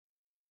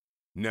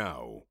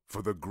Now,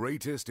 for the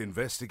greatest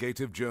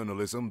investigative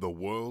journalism the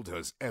world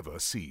has ever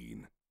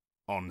seen.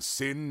 On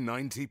Sin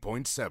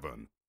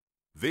 90.7,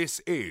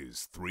 this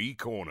is Three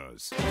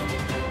Corners.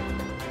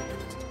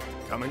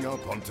 Coming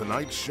up on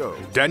tonight's show,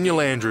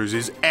 Daniel Andrews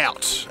is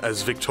out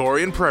as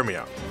Victorian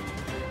Premier.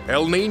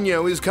 El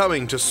Nino is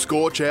coming to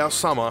scorch our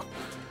summer,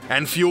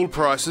 and fuel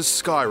prices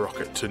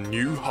skyrocket to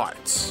new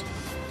heights.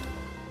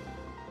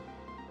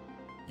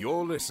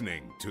 you're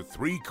listening to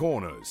Three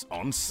Corners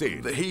on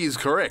Sin. He is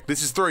correct.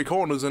 This is Three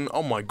Corners, and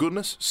oh my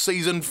goodness,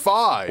 season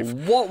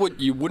 5.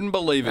 You wouldn't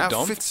believe it, Our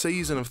Dom. 5th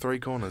season of Three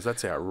Corners.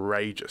 That's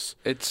outrageous.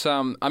 It's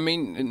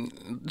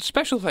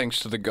special thanks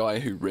to the guy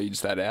who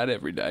reads that out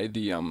every day.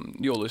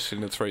 You're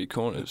listening to Three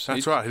Corners.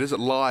 That's right. He does it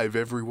live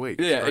every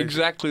week. Yeah, Crazy.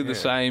 exactly the Yeah,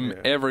 same yeah.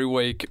 every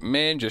week.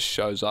 Man just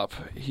shows up.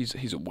 He's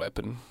a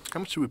weapon. How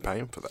much did we pay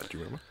him for that? Do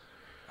you remember?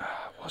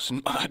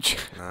 Wasn't much.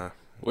 Nah.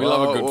 We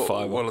love a good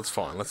fiver. Well, it's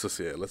fine. Because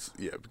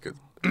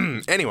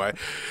anyway,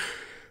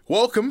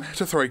 welcome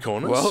to Three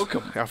Corners.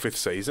 Welcome. Our 5th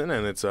season,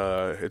 and it's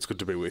good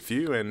to be with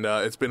you. And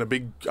it's been a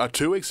big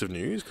 2 weeks of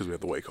news because we had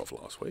the week off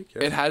last week.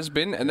 Yeah. It has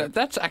been, and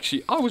that's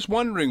actually, I was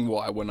wondering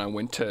why when I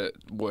went to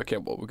work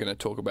out what we're going to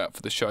talk about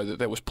for the show, that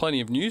there was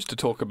plenty of news to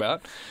talk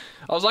about.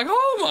 I was like,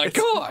 oh my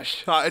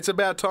gosh. It's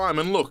about time.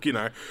 And look,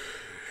 a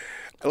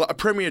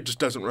premier just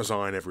doesn't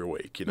resign every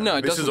week. No,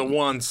 it this is a doesn't.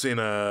 once in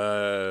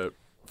a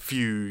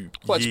few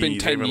Well, it's years, been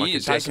 10 even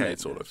years, like a hasn't decade it?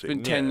 sort of It's thing.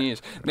 been 10 Yeah.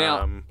 years.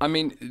 Now,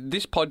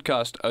 this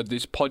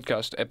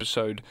podcast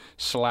episode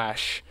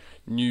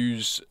 /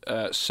 news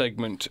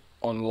segment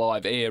on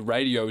live air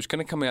radio is going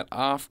to come out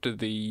after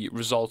the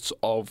results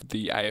of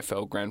the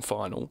AFL Grand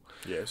Final.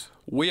 Yes.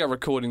 We are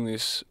recording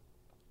this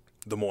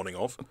The morning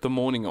of. the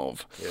morning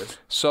of. Yes.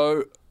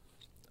 So,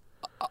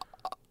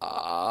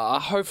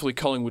 hopefully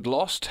Collingwood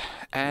lost,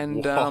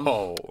 and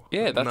Whoa.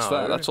 yeah, that's No.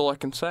 that. That's all I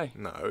can say.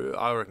 No,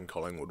 I reckon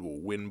Collingwood will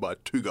win by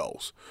 2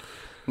 goals.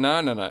 No.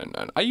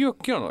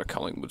 You're not a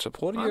Collingwood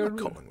supporter. I'm You're a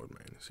Collingwood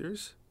man.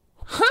 Serious?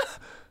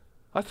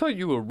 I thought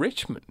you were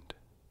Richmond.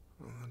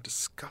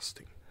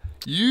 Disgusting.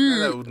 You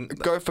that wouldn't-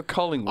 go for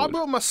Collingwood. I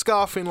brought my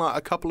scarf in like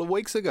a couple of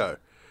weeks ago.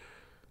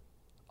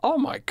 Oh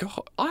my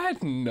god, I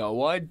had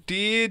no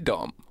idea,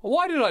 Dom.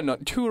 Why did I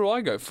not? Who do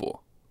I go for?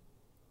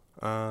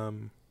 I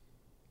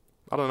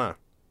don't know.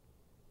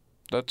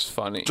 That's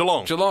funny.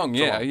 Geelong.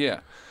 Yeah.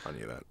 I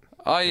knew that.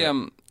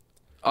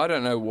 I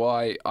don't know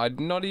why.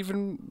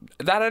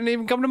 That hadn't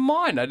even come to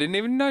mind. I didn't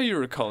even know you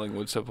were a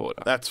Collingwood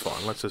supporter. That's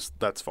fine.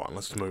 That's fine.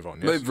 Let's move on.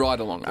 Yes. Move right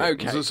along. Yeah.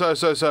 Okay. So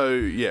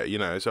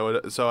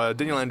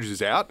Daniel Andrews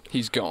is out.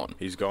 He's gone.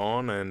 He's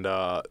gone, and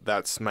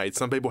that's made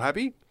some people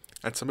happy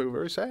and some people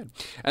very sad.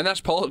 And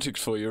that's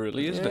politics for you,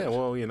 really, isn't Yeah, it?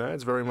 well,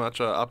 it's very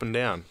much up and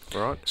down,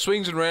 right?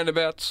 Swings and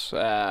roundabouts.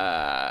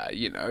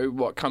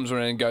 What comes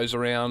around goes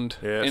around.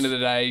 Yes. End of the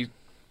day,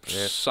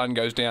 Yes. sun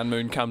goes down,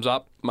 moon comes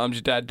up. Mum's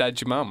your dad,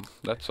 dad's your mum.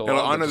 That's all. Now, I've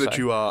I got know to that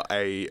say.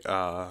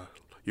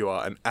 you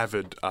are an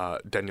avid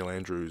Daniel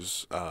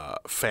Andrews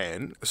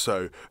fan.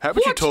 So how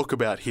about you What? talk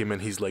about him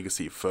and his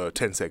legacy for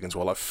 10 seconds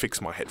while I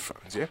fix my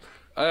headphones?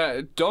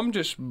 Yeah. Dom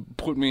just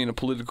put me in a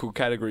political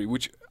category,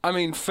 which, I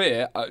mean,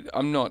 fair.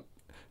 I'm not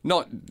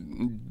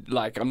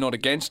I'm not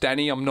against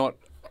Danny. I'm going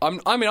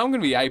to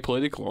be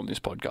apolitical on this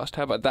podcast.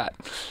 How about that?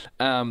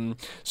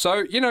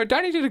 So,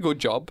 Danny did a good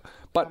job,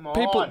 but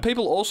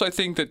people also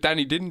think that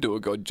Danny didn't do a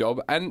good job.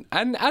 And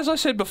as I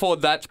said before,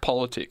 that's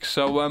politics.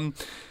 So,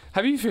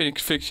 have you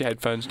fixed your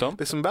headphones, Dom?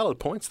 There's some valid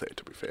points there,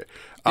 to be fair.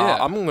 Yeah.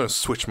 I'm going to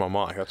switch my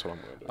mic. That's what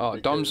I'm going to do. Oh,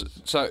 Dom's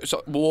so.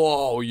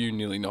 Whoa! You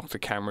nearly knocked the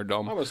camera,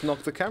 Dom. I almost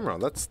knocked the camera.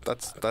 That's.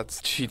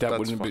 Gee, that that's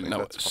wouldn't be funny. no.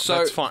 That's fine. So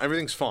That's fine.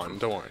 Everything's fine.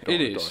 Don't worry.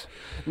 it is.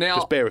 Now,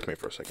 Just bear with me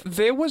for a second.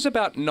 there was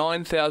about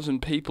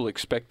 9,000 people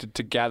expected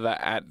to gather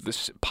at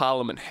the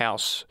Parliament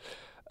House,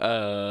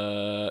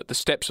 the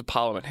steps of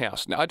Parliament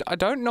House. Now, I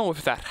don't know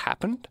if that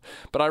happened,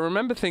 but I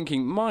remember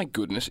thinking, my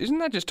goodness, isn't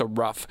that just a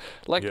rough...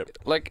 Yep.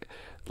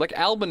 Like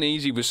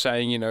Albanese was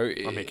saying, I'm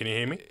here. Can you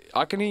hear me?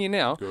 I can hear you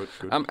now. Good.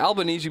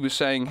 Albanese was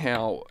saying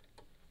how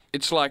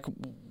it's like,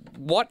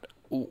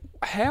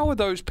 how are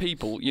those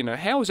people,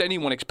 how is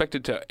anyone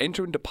expected to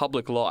enter into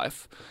public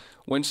life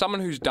when someone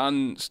who's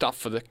done stuff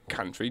for the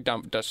country,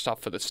 does stuff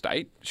for the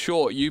state?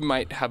 Sure, you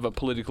might have a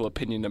political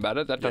opinion about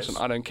it. That doesn't,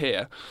 I don't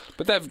care.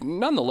 But they've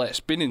nonetheless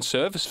been in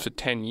service for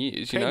 10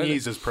 years. 10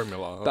 years as Premier.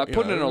 They're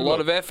putting in a lot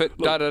of effort.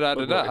 Look,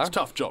 It's a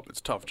tough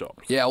job.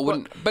 Yeah, I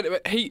wouldn't. But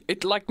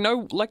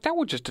that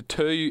would just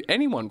deter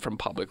anyone from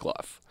public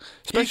life.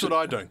 Here's what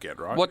I don't get,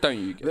 right? What don't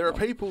you get? There are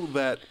people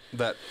that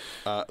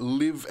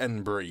live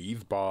and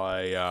breathe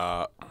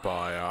by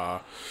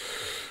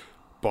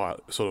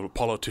sort of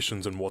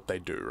politicians and what they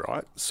do,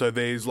 right? So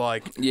there's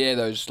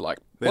those what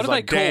there's are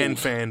like they Dan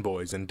called?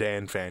 fanboys and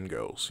Dan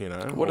fangirls,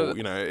 What are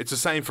it's the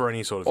same for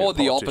any sort of Or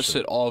the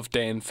politician. opposite of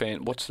Dan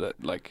fan. What's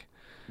that like?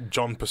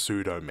 John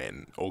Pseudo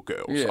men or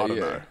girls. Yeah, I don't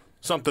yeah. know.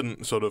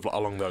 Something sort of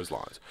along those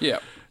lines. Yeah.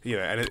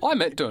 And I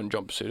met John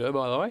Pseudo,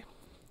 by the way.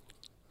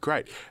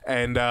 great.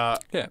 And Yeah.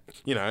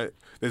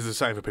 there's the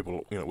same for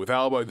people, with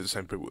Albo. There's the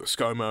same for people with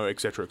ScoMo,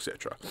 etc.,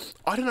 etc.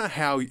 I don't know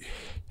how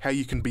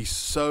you can be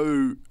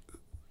so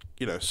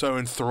so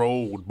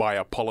enthralled by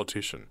a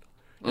politician.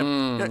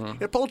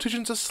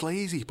 Politicians are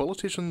sleazy.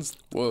 Politicians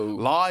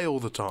lie all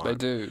the time. They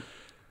do.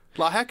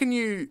 Like, how can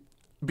you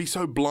be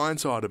so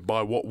blindsided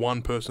by what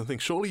one person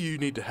thinks? Surely you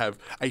need to have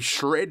a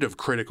shred of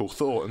critical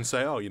thought and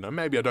say,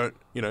 maybe I don't,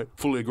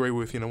 fully agree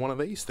with, one of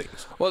these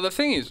things. Well, the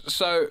thing is,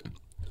 so,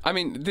 I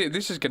mean,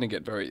 this is going to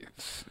get very,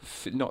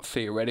 not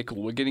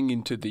theoretical. We're getting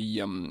into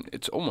the,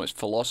 it's almost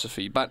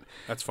philosophy, but...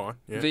 That's fine,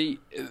 yeah.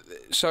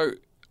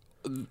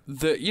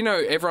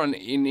 Everyone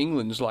in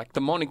England's like, the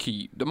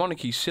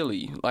monarchy's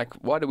silly. Like,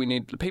 why do we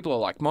need... People are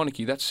like,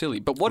 monarchy, that's silly.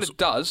 But what it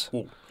does...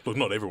 Well, look,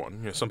 not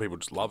everyone. Some people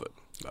just love it.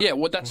 Yeah,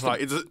 well, that's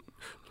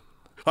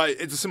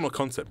it's a similar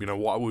concept.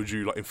 Why would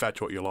you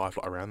infatuate your life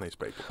around these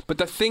people? But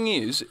the thing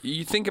is,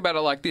 you think about it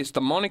like this: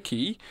 the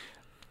monarchy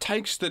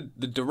takes the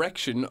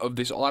direction of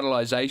this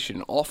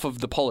idolisation off of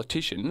the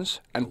politicians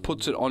and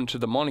puts it onto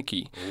the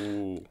monarchy.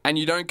 Ooh. And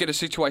you don't get a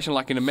situation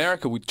like in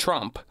America with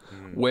Trump,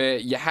 where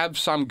you have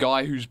some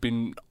guy who's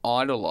been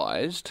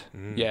idolised,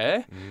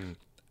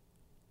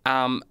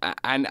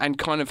 and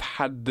kind of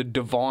had the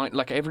divine,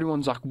 like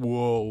everyone's like,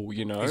 whoa,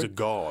 He's a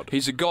god.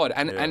 He's a god,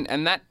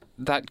 and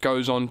that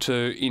goes on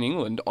to, in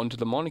England, onto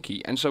the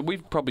monarchy. And so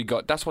we've probably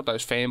got, that's what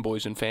those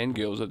fanboys and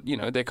fangirls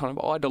are, they're kind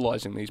of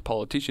idolising these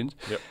politicians.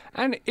 Yep.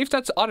 And if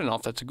that's, I don't know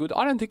if that's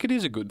I don't think it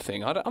is a good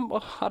thing. I don't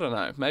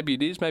know. Maybe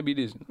it is, maybe it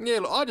isn't. Yeah,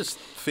 look, I just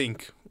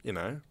think,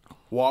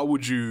 why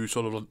would you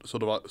sort of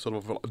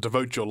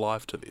devote your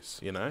life to this,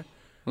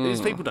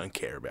 These people don't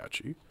care about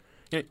you.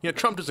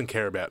 Trump doesn't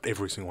care about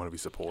every single one of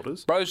his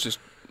supporters. Bro's just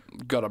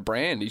got a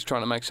brand. He's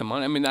trying to make some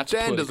money. I mean, that's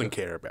Dan doesn't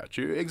care about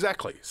you.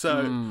 Exactly.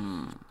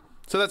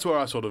 So that's where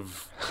I sort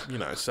of,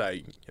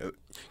 say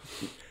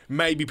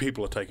maybe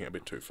people are taking it a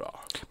bit too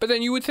far. But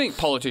then you would think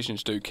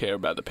politicians do care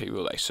about the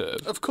people they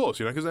serve. Of course,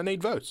 because they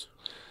need votes.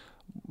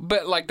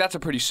 But that's a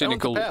pretty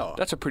cynical. power.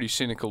 That's a pretty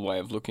cynical way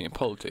of looking at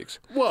politics.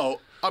 Well,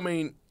 I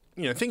mean,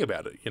 think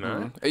about it.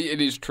 It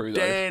is true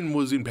though. Dan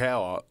was in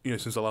power,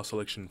 since the last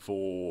election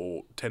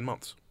for 10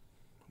 months.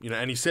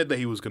 And he said that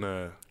he was going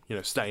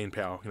to, stay in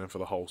power, for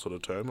the whole sort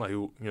of term, like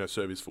he'll,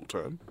 serve his full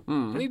term,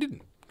 and he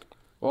didn't.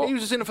 Well, he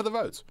was just in it for the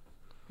votes.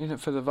 In it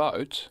for the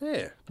votes?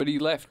 Yeah. But he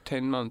left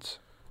 10 months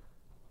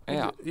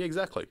out. Yeah,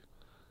 exactly.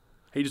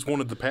 He just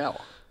wanted the power.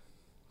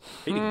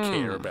 He didn't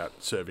care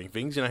about serving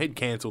things. He'd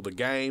cancel the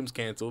games,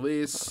 cancel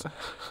this,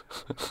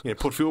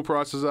 put fuel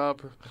prices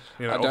up.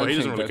 Although he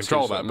doesn't really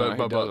control that, but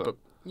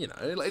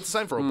it's the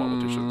same for all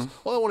politicians.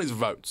 All they want is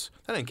votes.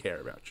 They don't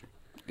care about you.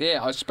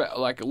 Yeah,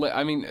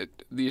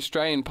 the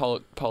Australian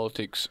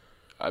politics,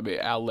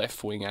 our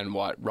left-wing and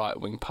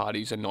right-wing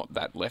parties are not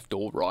that left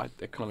or right.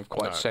 They're kind of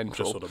quite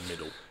central. Just sort of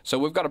middle. So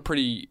we've got a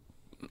pretty...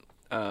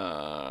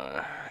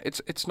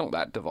 it's not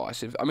that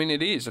divisive. I mean,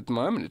 it is. At the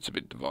moment, it's a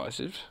bit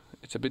divisive.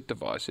 It's a bit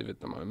divisive at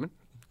the moment.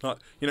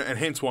 And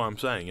hence why I'm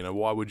saying,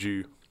 why would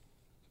you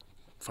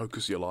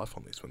focus your life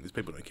on this when these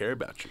people don't care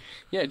about you?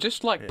 Yeah,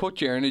 just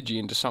put your energy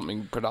into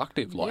something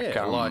productive like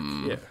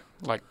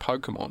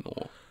Pokemon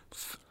or...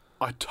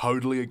 I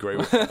totally agree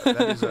with that.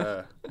 That is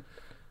a...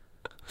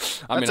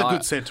 That's a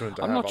good sentiment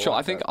to have. I'm not sure.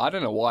 Like I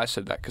don't know why I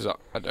said that, because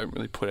I don't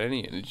really put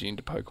any energy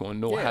into Pokemon,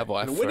 nor have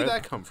I. Where did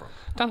that come from?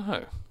 Don't know.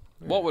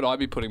 Yeah. What would I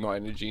be putting my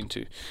energy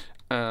into?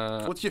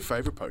 What's your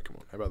favourite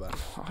Pokemon? How about that?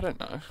 I don't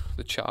know.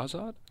 The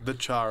Charizard? The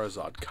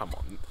Charizard. Come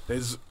on.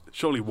 There's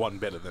surely one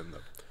better than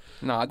them.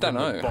 No, I don't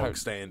know. Bog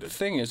standard. The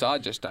thing is, I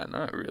just don't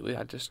know, really.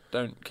 I just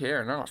don't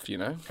care enough,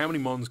 How many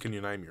Mons can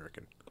you name, you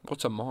reckon?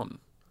 What's a Mon?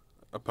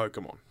 A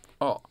Pokemon.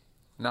 Oh,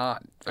 nah.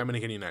 How many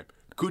can you name?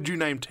 Could you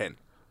name 10?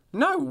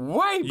 No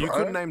way, bro. You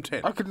could name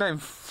 10. I could name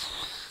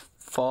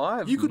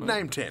 5. You could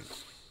name 10.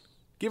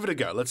 Give it a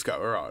go. Let's go.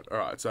 All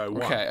right. So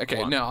one.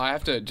 Okay. Now, I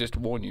have to just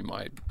warn you,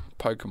 my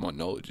Pokemon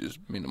knowledge is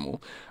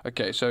minimal.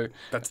 Okay, so...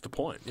 That's the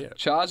point, yeah.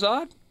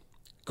 Charizard?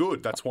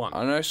 Good, that's one.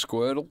 I know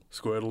Squirtle.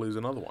 Squirtle is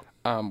another one.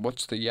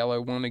 What's the yellow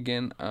one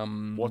again?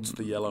 What's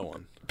the yellow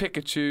one?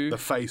 Pikachu. The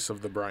face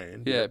of the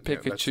brand. Yeah, Yep,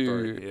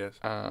 Pikachu. Yeah,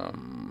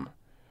 that's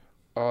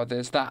yes.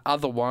 There's that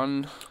other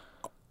one.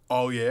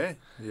 Oh, yeah?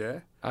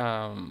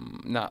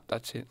 Nah,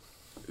 that's it.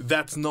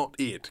 That's not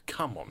it.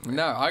 Come on, man.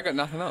 No, I got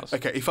nothing else.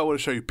 Okay, if I were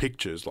to show you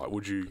pictures,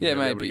 would you, maybe.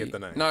 be able to get the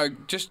names? No,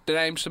 just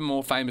name some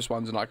more famous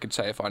ones and I could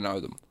say if I know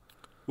them.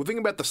 Well, think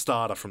about the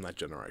starter from that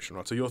generation,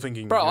 right? So you're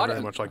thinking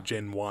very much like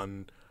Gen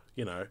 1,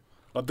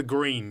 like the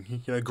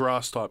green,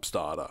 grass-type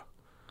starter,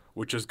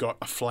 which has got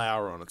a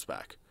flower on its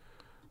back.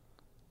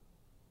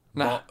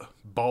 Nah.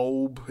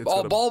 Bulb.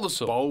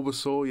 Bulbasaur.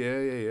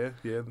 Bulbasaur,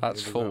 yeah.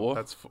 That's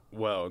 4.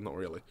 Well, not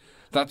really.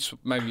 That's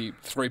maybe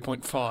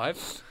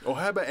 3.5. Or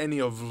how about any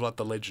of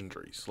the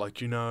legendaries?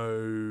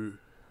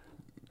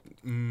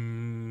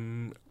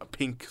 A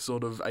pink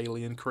sort of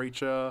alien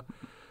creature?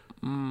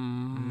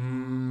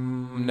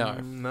 No.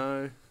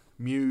 No.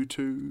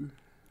 Mewtwo?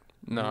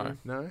 No.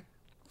 No?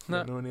 No.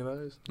 Don't know any of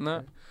those?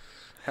 No.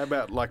 How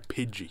about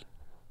Pidgey?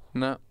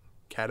 No.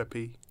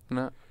 Caterpie?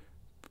 No.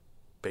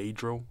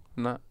 Beedrill?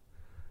 No.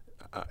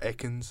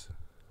 Ekans?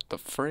 The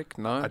frick?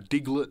 No. A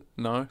Diglett?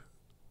 No.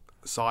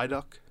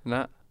 Psyduck?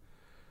 No.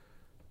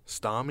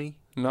 Starmie?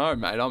 No,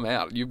 mate, I'm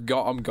out.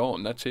 I'm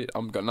gone. That's it.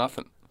 I've got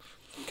nothing.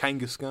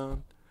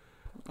 Kangaskhan?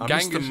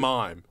 Genghis- Mr.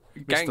 Mime.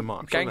 Mr.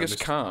 Mime. Genghis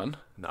Khan?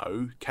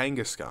 No,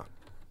 Kangaskhan.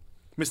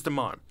 Mr.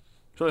 Mime.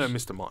 Surely not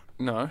Mr. Mime.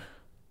 No.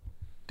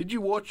 Did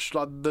you watch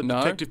like the No.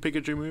 Detective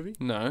Pikachu movie?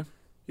 No.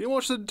 You didn't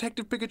watch the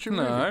Detective Pikachu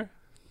movie? No.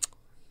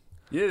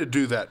 You need to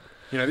do that.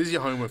 You know, this is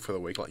your homework for the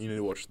week. Like, you need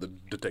to watch the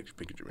Detective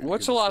Pikachu movie.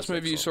 What's the last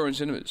movie you saw in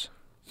cinemas?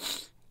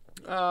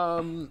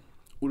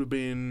 Would have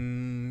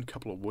been a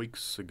couple of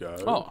weeks ago.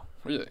 Oh,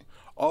 really?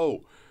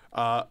 Oh,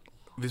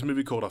 this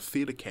movie called A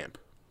Theatre Camp.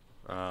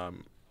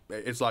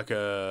 It's like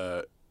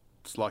a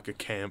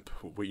camp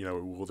where, you know,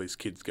 where all these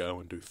kids go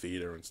and do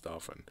theatre and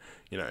stuff, and,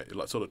 you know, it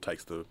like sort of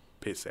takes the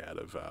piss out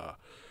of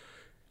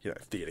you know,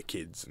 theatre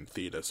kids and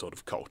theatre sort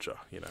of culture,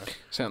 you know.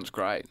 Sounds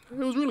great. It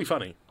was really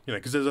funny, you know,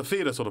 because as a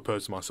theatre sort of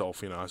person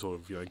myself, you know, I sort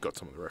of, you know, got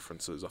some of the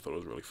references. I thought it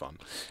was really fun.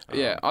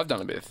 Yeah, I've done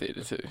a bit of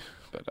theatre too,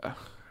 but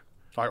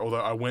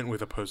Although I went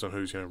with a person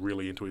who's, you know,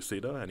 really into his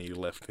theatre, and he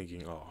left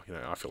thinking, oh, you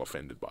know, I feel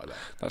offended by that.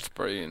 that's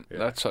brilliant. Yeah.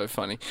 That's so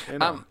funny.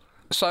 And,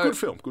 So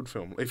good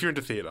film. If you're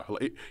into theatre,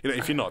 you know,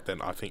 if you're not,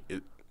 then I think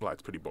it's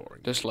pretty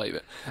boring. just leave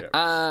it.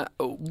 Yeah.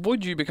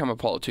 Would you become a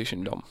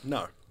politician, Dom?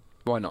 No,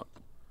 Why not?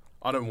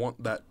 I don't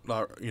want that,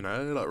 you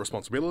know, that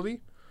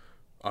responsibility.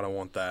 I don't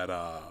want that,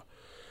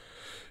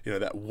 you know,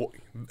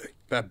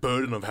 that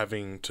burden of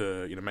having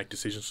to, you know, make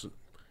decisions,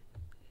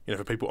 you know,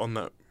 for people on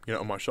that, you know,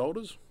 on my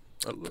shoulders.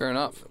 Fair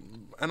enough.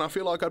 And I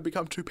feel like I'd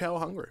become too power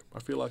hungry. I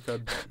feel like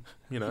I'd,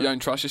 you know. You don't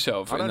trust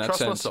yourself I in don't that trust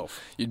sense.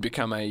 myself. You'd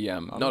become a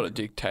not a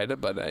dictator,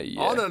 but a.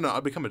 Oh no,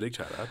 I'd become a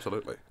dictator.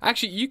 Absolutely.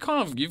 Actually, you've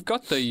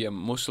got the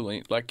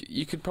Mussolini. Like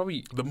you could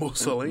probably The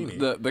Mussolini.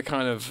 the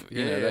kind of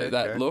that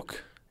okay.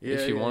 look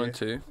if you wanted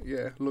to.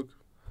 Yeah, look.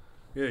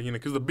 Yeah, you know,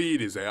 because the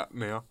beard is out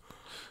now.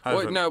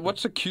 Wait, no,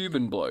 what's the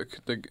Cuban bloke?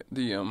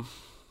 The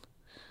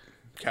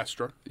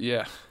Castro.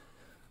 yeah,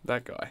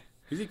 that guy.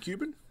 Is he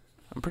Cuban?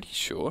 I'm pretty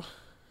sure.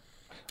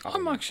 don't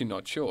I'm know. actually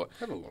not sure.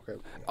 Have a look.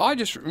 I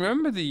just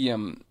remember the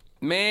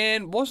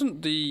man.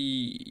 Wasn't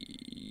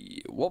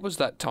what was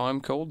that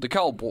time called? The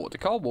Cold War. The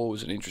Cold War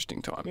was an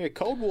interesting time. Yeah,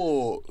 Cold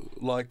War.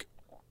 Like,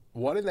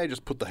 why didn't they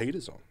just put the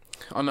heaters on?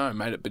 I know, it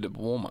made it a bit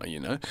warmer, you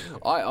know.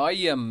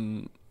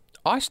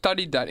 I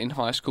studied that in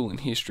high school in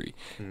history.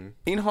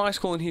 In high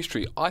school in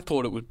history, I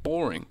thought it was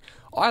boring.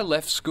 I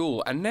left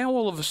school, and now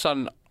all of a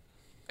sudden,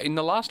 in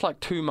the last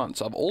 2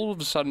 months, I've all of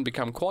a sudden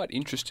become quite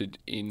interested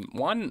in,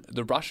 one,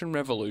 the Russian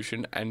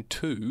Revolution, and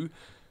two,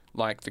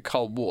 the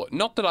Cold War.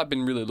 Not that I've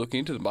been really looking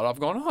into them, but I've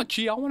gone, oh,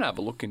 gee, I want to have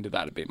a look into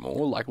that a bit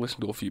more,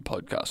 listen to a few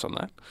podcasts on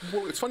that.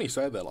 Well, it's funny you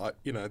say that.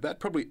 You know, that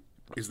probably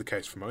is the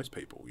case for most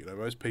people. You know,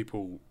 most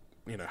people,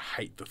 you know,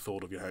 hate the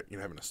thought of, you know,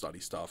 having to study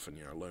stuff and,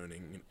 you know,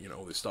 learning, you know,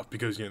 all this stuff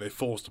because, you know, they're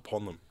forced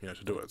upon them, you know,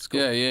 to do it at school.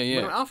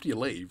 Yeah. But after you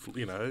leave,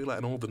 you know,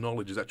 and all the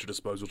knowledge is at your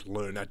disposal to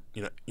learn that,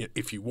 you know,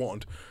 if you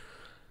want.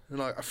 And,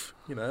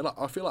 you know,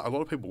 I feel like a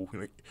lot of people,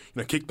 you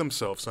know, kick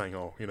themselves saying,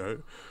 oh, you know,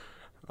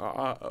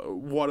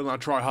 why didn't I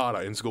try harder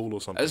in school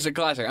or something? It's a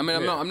classic. I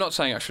mean, Yeah. I'm not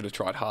saying I should have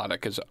tried harder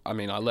because, I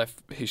mean, I left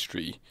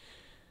history.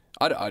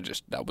 I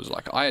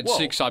had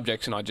 6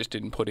 subjects and I just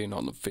didn't put in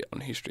on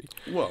history.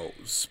 Well,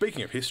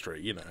 speaking of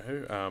history, you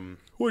know,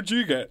 What'd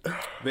you get?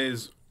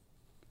 there's,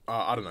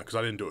 I don't know, because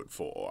I didn't do it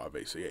for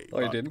VCE.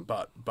 Oh, you didn't?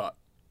 But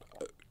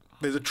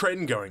there's a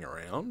trend going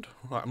around.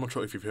 I'm not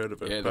sure if you've heard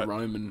of it. Yeah, but the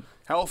Roman.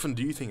 How often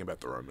do you think about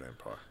the Roman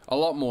Empire? A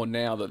lot more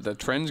now that the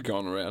trend's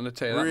gone around, I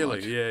tell you that Really?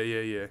 much.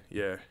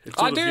 Yeah. It's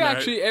I sort of, do you know,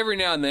 actually, every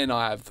now and then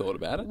I have thought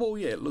about it. Well,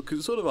 yeah, look, 'cause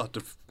it sort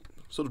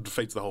of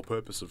defeats the whole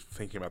purpose of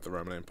thinking about the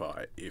Roman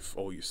Empire if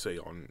all you see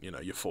on, you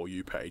know, your For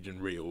You page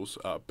and reels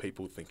are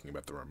people thinking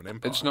about the Roman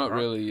Empire. It's not right?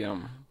 really...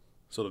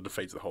 Sort of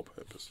defeats the whole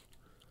purpose.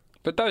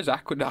 But those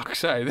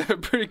aqueducts, they're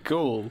pretty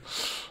cool.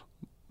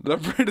 They're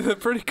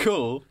pretty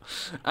cool.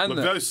 And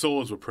Look, those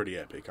swords were pretty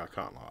epic, I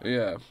can't lie.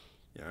 yeah.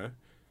 You know?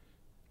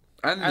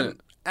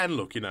 And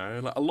look, you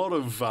know, a lot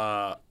of,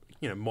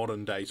 you know,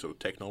 modern day sort of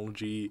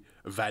technology,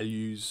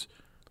 values,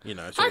 you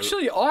know.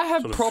 actually, I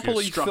have sort of,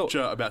 properly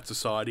structure thought... about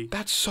society.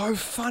 That's so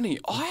funny.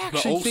 I That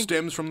actually all think...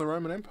 stems from the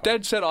Roman Empire.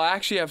 Dad said I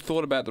actually have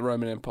thought about the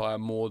Roman Empire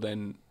more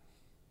than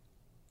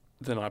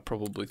I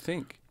probably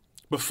think.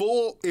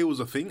 Before it was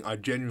a thing, I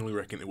genuinely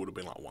reckon it would have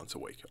been once a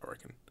week, I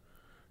reckon.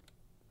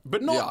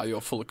 But not... Yeah,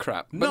 you're full of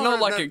crap. But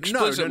not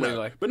explicitly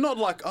like... But not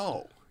like,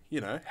 oh, you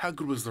know, how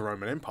good was the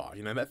Roman Empire?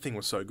 You know, that thing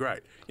was so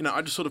great. You know,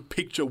 I just sort of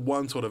picture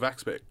one sort of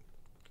aspect,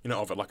 you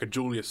know, of it, like a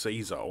Julius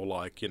Caesar or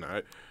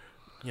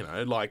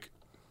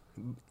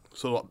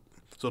sort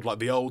of like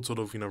the old sort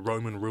of, you know,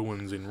 Roman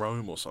ruins in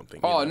Rome or something.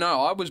 Oh, you know?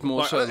 no, I was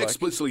more I so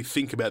explicitly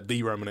think about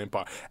the Roman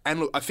Empire. And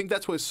look, I think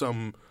that's where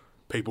some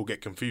people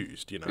get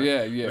confused, you know.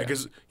 Yeah.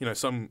 Because, you know,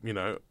 some, you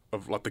know,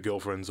 of the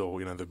girlfriends or,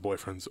 you know, the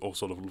boyfriends all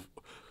sort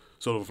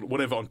sort of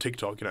whatever on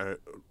TikTok,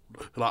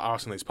 like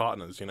asking these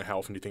partners, how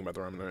often do you think about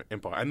the Roman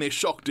Empire? And they're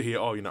shocked to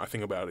hear, I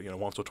think about it,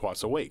 once or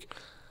twice a week.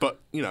 But,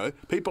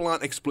 people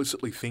aren't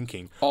explicitly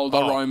thinking,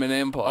 Roman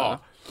Empire.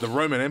 The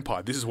Roman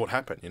Empire, this is what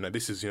happened.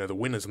 This is, the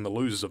winners and the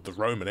losers of the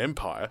Roman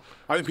Empire.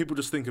 I think people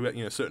just think about,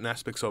 certain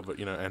aspects of it,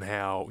 and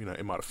how,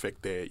 it might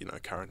affect their,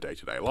 current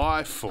day-to-day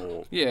life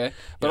or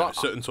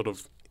certain sort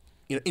of,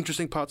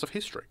 interesting parts of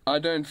history. I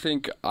don't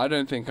think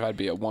I'd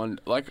be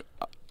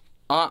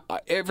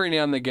every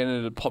now and again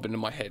it'd pop into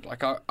my head.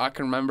 Like I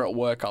can remember at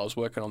work I was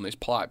working on this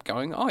pipe,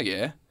 going, "Oh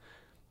yeah,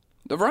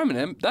 the Roman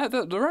Empire.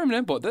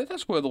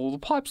 That's where all the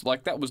pipes.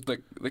 Like that was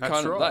the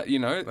kind of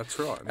that. That's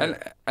right.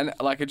 And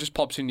like it just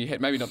pops into your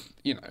head. Maybe not.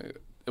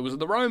 It was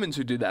the Romans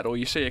who did that, or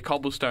you see a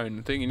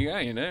cobblestone thing and you go,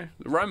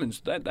 the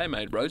Romans they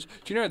made roads.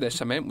 Do you know their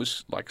cement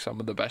was like some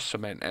of the best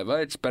cement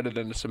ever? It's better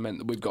than the cement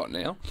that we've got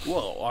now.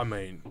 Well, I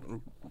mean,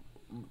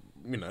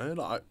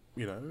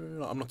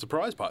 I'm not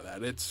surprised by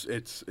that. It's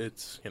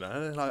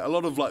like a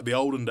lot of like the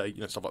olden day,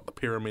 stuff like the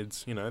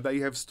pyramids, they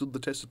have stood the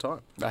test of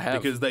time. They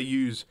have. Because they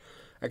use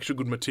actual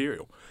good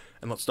material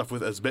and not stuff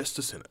with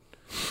asbestos in it.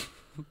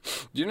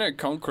 Do you know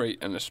concrete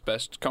and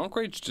asbestos?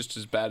 Concrete's just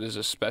as bad as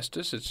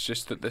asbestos. It's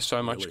just that there's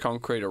so much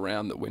concrete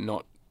around that we're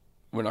not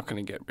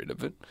going to get rid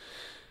of it.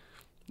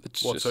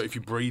 So if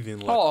you breathe in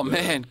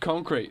like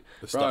concrete.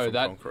 The stuff from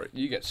concrete.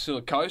 You get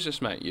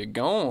silicosis, mate. You're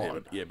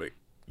gone. Yeah, but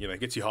it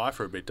gets you high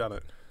for a bit, doesn't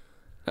it?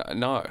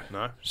 No.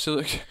 No? No.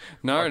 Silica.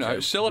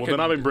 Well, then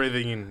I've been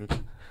breathing in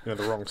the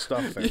wrong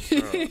stuff.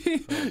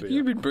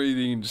 You've been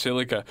breathing in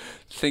silica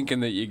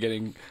thinking that you're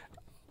getting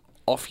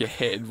off your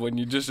head when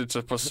it's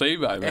a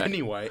placebo, mate.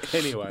 Anyway.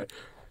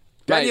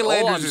 Daniel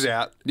Andrews is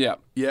out. Yeah.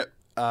 Yep.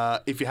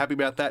 If you're happy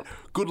about that,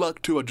 good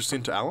luck to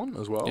Jacinta Allen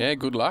as well. Yeah,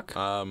 good luck.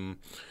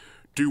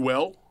 Do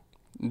well.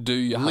 Do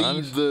your Lead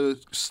harness. the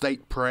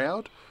state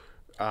proud.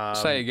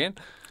 Say again.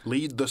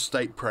 Lead the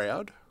state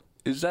proud.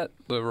 Is that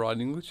the right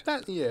English?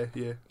 Yeah.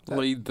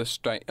 Lead the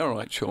state. All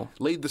right, sure.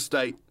 Lead the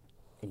state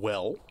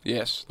well.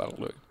 Yes, that'll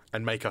do.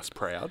 And make us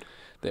proud.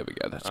 There we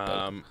go. That's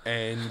better.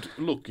 And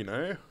look,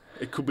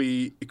 it could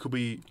be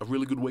a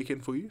really good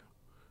weekend for you.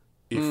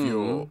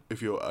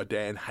 If you're a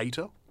Dan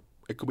hater,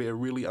 it could be a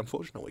really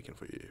unfortunate weekend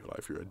for you. Like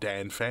if you're a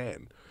Dan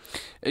fan,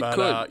 it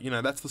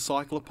could. That's the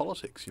cycle of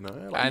politics. And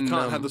you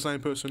can't have the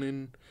same person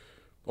in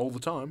all the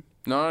time.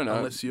 No.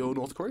 Unless you're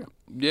North Korea.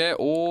 Yeah,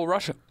 or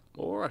Russia.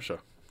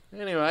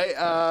 Anyway,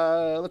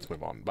 let's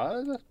move on,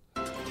 bud.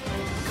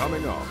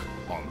 Coming up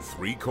on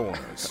Three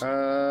Corners.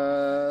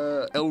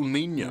 El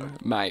Nino.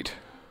 Mate.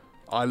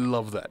 I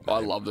love that name. I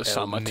love the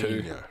summer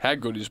too. How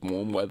good is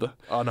warm weather?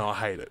 Oh, no, I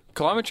hate it.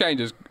 Climate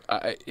change is,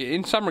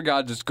 in some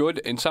regards, it's good.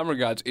 In some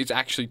regards, it's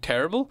actually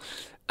terrible.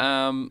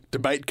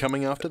 Debate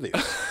coming after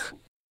this.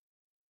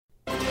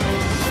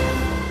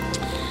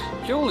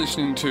 You're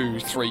listening to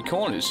Three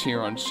Corners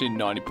here on Sin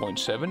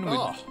 90.7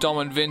 with Dom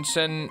and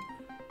Vincent.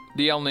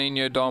 The El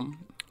Nino, Dom.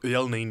 The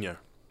El Nino.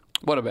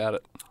 What about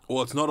it?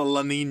 Well, it's not a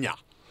La Nina.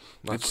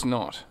 It's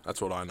not.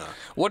 That's what I know.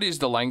 What is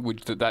the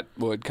language that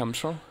word comes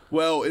from?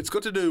 Well, it's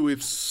got to do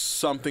with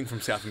something from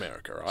South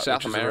America, right?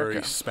 South America.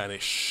 Which is a very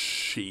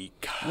Spanish-y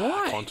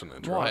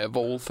continent, right? Why, of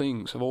all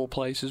things, of all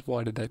places,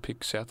 why did they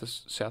pick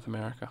South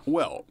America?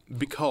 Well,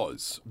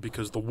 because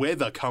the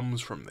weather comes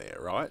from there,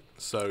 right?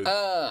 So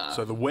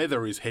the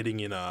weather is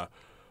heading in a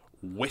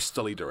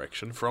westerly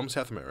direction from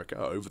South America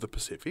over the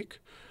Pacific,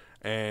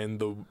 and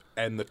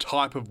the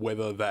type of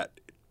weather that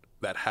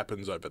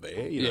happens over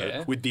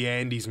there, with the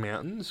Andes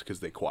Mountains, because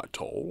they're quite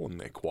tall and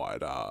they're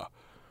quite,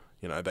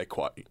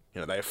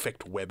 they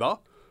affect weather,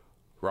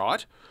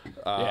 right?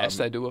 Yes,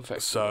 they do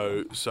affect.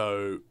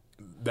 So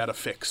that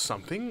affects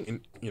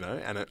something,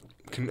 and it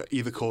can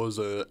either cause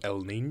a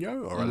El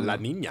Nino or a La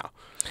Nina,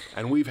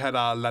 and we've had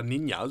our La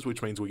Ninas,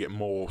 which means we get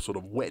more sort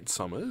of wet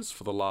summers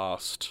for the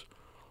last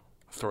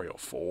 3 or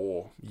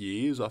 4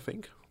 years, I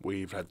think.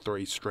 We've had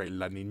 3 straight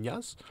La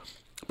Ninas.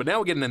 But now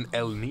we're getting an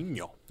El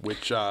Nino,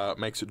 which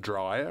makes it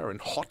drier and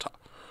hotter.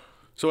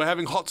 So we're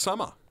having hot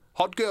summer.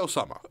 Hot girl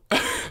summer.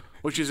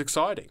 Which is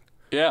exciting.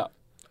 Yeah.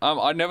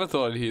 I never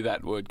thought I'd hear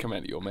that word come out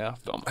of your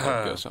mouth, Dom.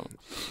 Hot girl summer.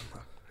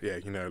 Yeah,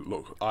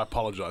 look, I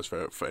apologise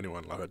for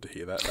anyone who had to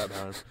hear that at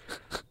home.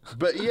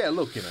 But yeah,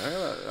 look,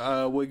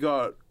 we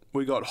got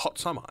hot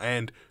summer.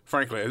 And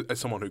frankly, as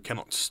someone who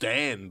cannot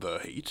stand the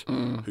heat,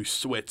 who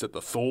sweats at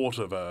the thought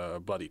of a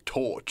bloody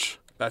torch,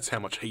 that's how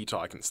much heat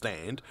I can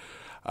stand.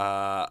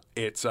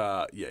 It's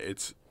not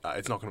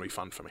going to be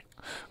fun for me.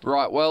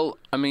 Right. Well,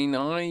 I mean,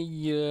 I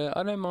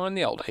don't mind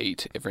the old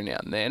heat every now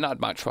and then. I'd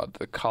much rather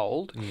the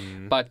cold.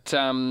 But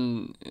I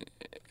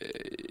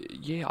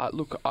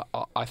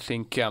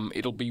think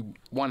it'll be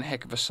one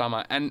heck of a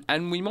summer,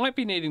 and we might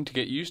be needing to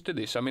get used to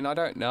this. I mean, I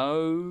don't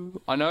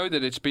know. I know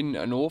that it's been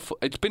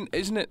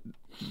isn't it?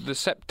 The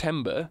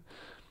September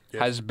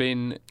has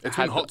been. It's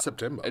been hot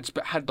September. It's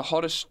had the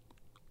hottest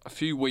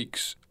few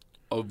weeks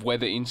of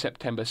weather in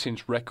September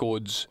since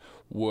records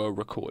were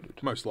recorded.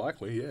 Most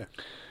likely, yeah.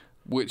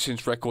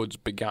 Since records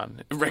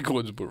begun.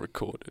 Records were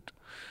recorded.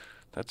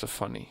 That's a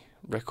funny...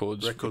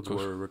 Records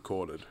were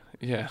recorded.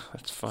 Yeah,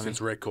 that's funny. since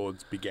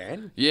records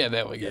began. Yeah,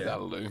 there we go. Yeah.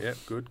 That'll do. Yeah,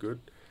 good.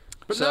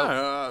 But So-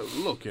 no,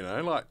 look,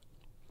 like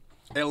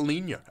El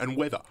Nino and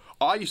weather.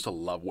 I used to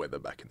love weather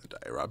back in the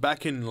day, right?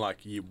 Back in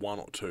like year 1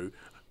 or 2,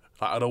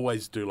 I'd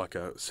always do like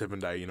a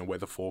 7-day,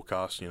 weather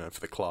forecast, for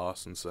the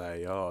class and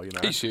say, Are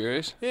you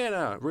serious? yeah,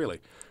 no, really.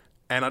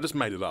 And I just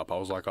made it up. I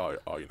was like,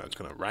 it's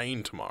going to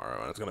rain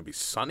tomorrow and it's going to be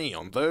sunny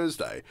on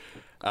Thursday.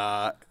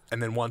 And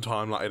then one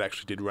time, like, it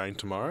actually did rain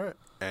tomorrow,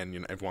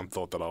 and everyone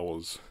thought that I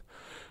was,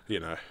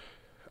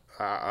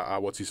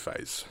 what's his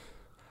face?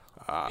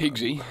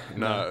 Higgsy.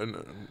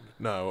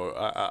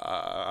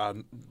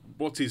 No.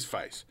 What's his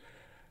face?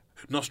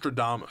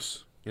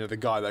 Nostradamus. The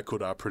guy that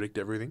could predict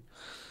everything.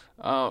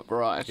 Oh,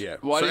 right. Yeah.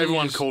 Why so didn't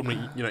everyone you just- called me,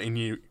 in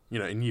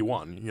year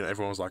 1,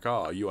 everyone was like,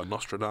 "Oh, you are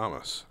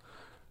Nostradamus."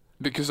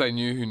 Because they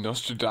knew who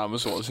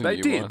Nostradamus was in They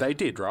year did. one. They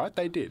did, right?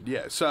 They did.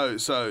 Yeah. So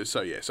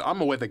yeah. So I'm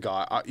a weather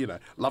guy. I,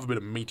 love a bit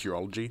of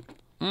meteorology.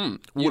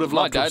 Would have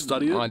loved to have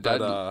studied it.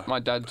 But, my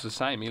dad's the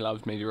same. He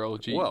loves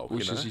meteorology. Well,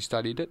 wishes he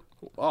studied it.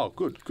 oh,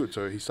 good.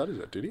 So he studied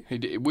it, did he?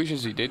 He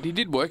wishes he did. He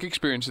did work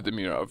experience at the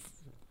Miro.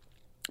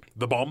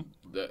 The bomb.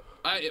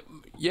 I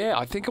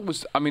think it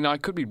was. I mean, I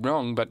could be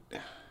wrong, but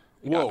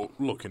Well,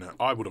 look,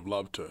 I would have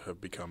loved to have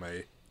become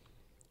a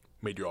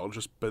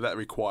meteorologist, but that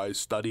requires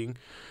studying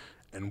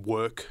and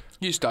work.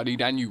 you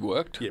studied and you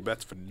worked. Yeah, but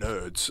that's for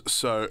nerds.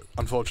 So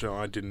unfortunately,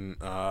 I didn't.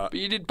 But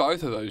you did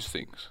both of those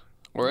things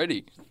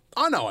already.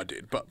 I know I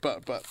did, but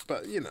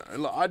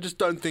like, I just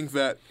don't think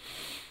that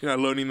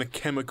learning the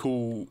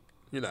chemical.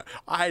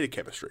 I hated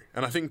chemistry,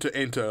 and I think to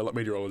enter like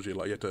meteorology,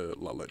 like you have to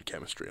learn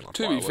chemistry and like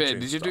To be biology fair, and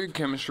did you stuff. do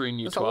chemistry in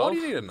year It's like, why 12? do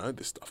you need to know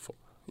this stuff for?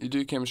 You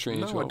do chemistry in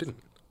year No, 12? I didn't.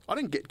 I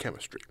didn't get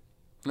chemistry.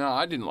 No,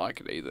 I didn't like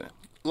it either.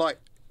 Like,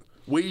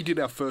 we did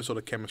our first sort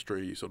of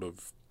chemistry sort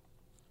of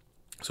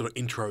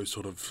intro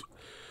sort of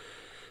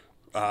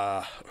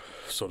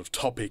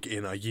topic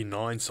in year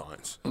 9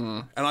 science,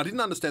 and I didn't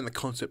understand the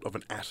concept of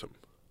an atom.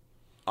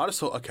 I just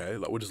thought, okay,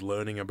 like we're just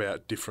learning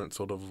about different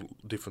sort of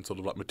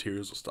like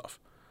materials or stuff,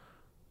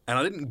 and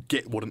I didn't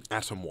get what an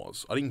atom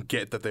was. I didn't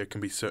get that there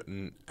can be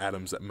certain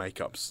atoms that make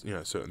up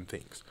certain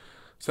things.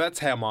 So that's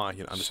how my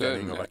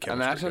understanding of chemistry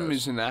an atom goes.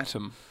 is an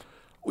atom.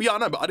 Well, yeah, I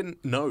know, but I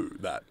didn't know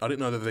that. I didn't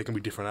know that there can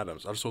be different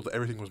atoms. I just thought that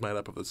everything was made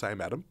up of the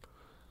same atom,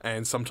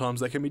 and sometimes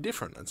they can be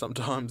different, and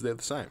sometimes they're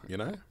the same,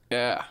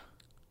 Yeah.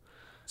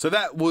 So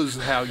that was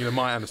how,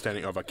 my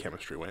understanding of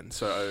chemistry went.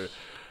 So,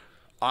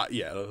 I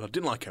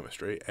didn't like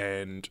chemistry,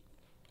 and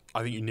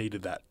I think you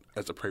needed that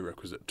as a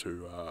prerequisite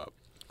to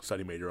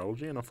study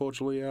meteorology, and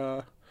unfortunately,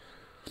 I'm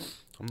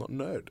not a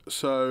nerd.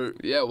 So,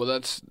 Yeah, well,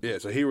 that's yeah,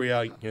 so here we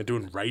are,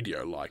 doing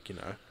radio like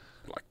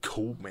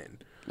cool men.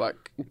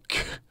 like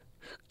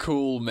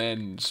cool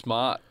men,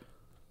 smart.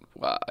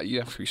 Well, you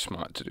have to be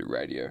smart to do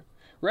radio.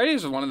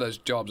 Radio's one of those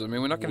jobs. I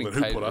mean, we're not getting Well,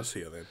 then paid. who put us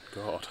here then?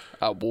 God.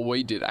 Well,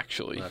 we did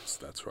actually.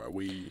 That's right.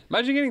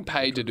 Imagine getting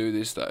paid to do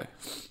this though.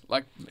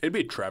 Like, It'd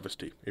be a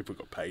travesty if we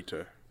got paid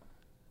to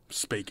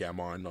speak our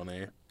mind on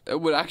air.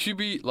 it would actually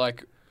be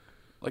like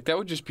that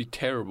would just be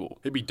terrible.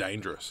 It'd be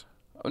dangerous.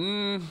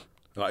 Mm,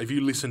 Like if you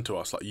listen to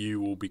us, like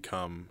you will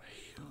become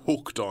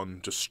hooked on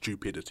just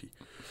stupidity.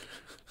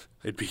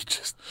 It'd be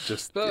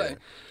just but yeah.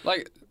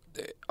 like,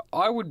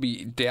 I would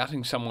be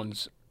doubting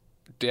someone's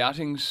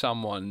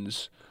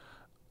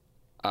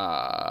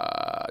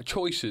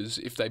choices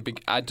if they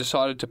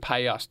decided to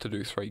pay us to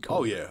do 3 Oh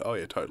calls. yeah,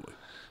 totally.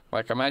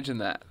 Like, imagine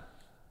that.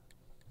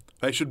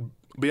 They should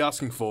be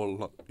asking for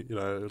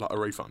like a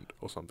refund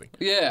or something.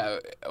 Yeah,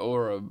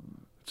 or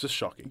It's just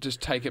shocking.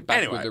 just take it back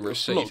Anyway, with the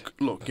receipt.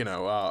 look,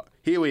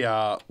 here we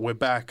are. We're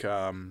back.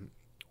 Talking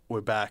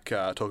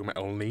about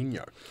El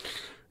Nino.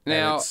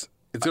 Now- and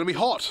it's going to be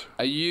hot.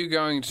 Are you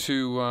going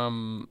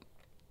to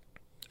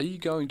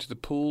the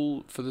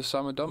pool for the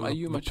summer, Dom? Are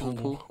you much of a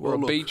pool or Well, a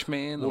look, beach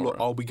man? Well, or look,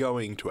 I'll be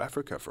going to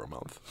Africa for a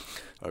month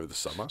over the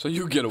summer. so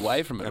you get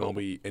away from it. And all. I'll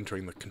be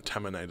entering the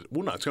contaminated.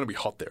 Well, no, it's going to be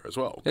hot there as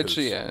well. It's-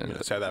 'cause, yeah.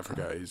 South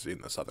Africa is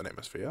in the southern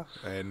hemisphere,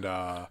 and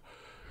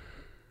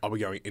I'll be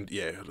going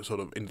sort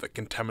of into the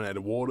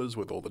contaminated waters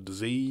with all the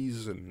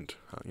disease and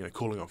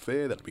cooling off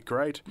there. That'd be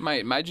great.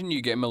 Mate, imagine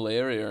you get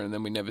malaria and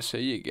then we never see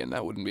you again.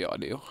 That wouldn't be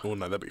ideal. Well,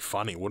 no, that'd be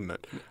funny, wouldn't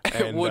it?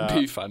 It would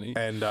be funny.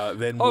 And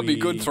then Oh, it'd be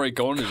we good 3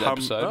 corners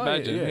episode. Oh,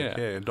 Imagine,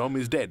 yeah. Dom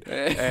is dead,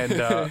 and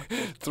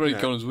 3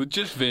 corners with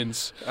just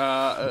Vince.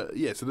 So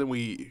then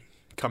we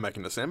come back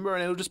in December,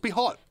 and it'll just be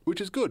hot,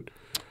 which is good.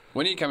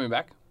 When are you coming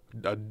back?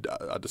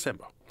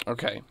 December.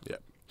 Okay. Yeah.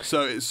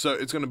 So it's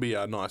going to be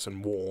nice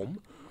and warm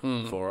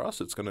for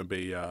us. It's going to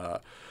be. I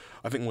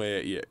think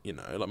we're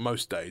like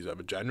most days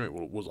over January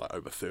was like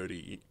over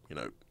 30.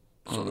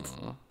 Sort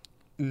of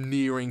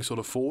nearing sort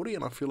of 40,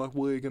 and I feel like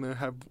we're going to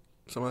have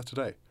some of that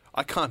today.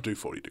 I can't do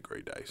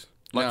 40-degree days.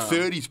 Like No.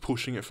 30's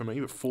pushing it for me,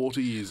 but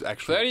 40 is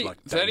actually 30, like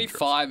dangerous.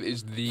 35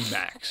 is the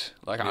max.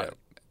 Like, Yeah.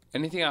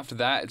 anything after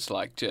that, it's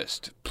like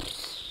just,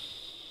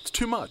 It's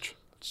too much.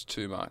 it's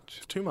too much.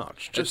 It's too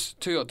much.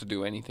 Just too hot to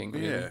do anything.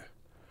 Really. Yeah.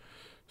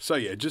 So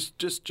yeah,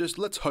 just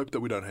let's hope that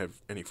we don't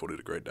have any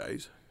 40-degree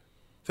days.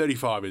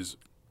 35 is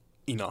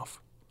enough.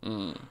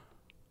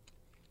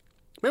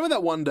 Remember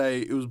that one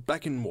day? It was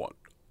back in what,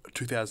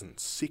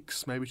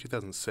 2006, maybe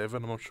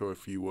 2007. I'm not sure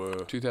if you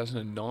were.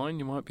 2009,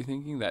 you might be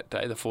thinking that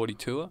day, the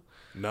 42er.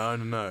 No,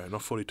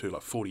 not 42,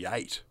 like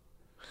 48.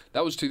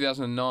 That was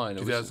 2009.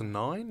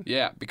 2009?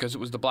 Yeah, because it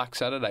was the Black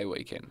Saturday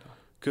weekend.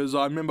 Because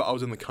I remember I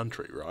was in the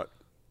country, right?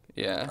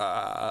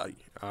 Yeah.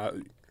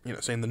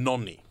 Seeing the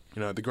nonni,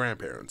 the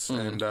grandparents,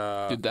 and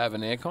Did they have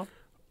an aircon?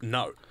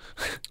 no.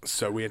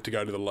 So we had to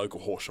go to the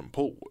local Horsham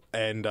pool,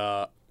 and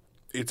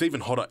it's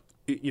even hotter,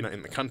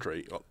 in the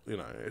country,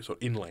 sort of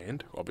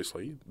inland,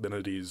 obviously, than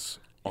it is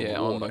on the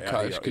water, on the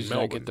coast, because you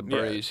don't get the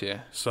breeze.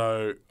 Yeah.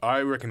 So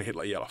I reckon it hit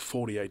like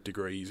 48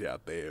 degrees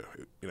out there.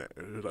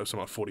 It was something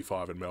like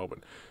 45 in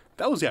Melbourne.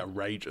 That was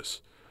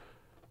outrageous.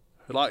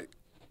 Like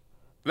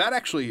that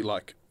actually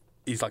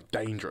is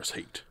dangerous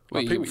heat.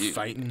 Like people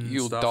fainting.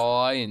 You'll stuff.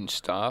 die and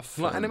stuff.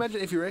 And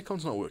imagine if your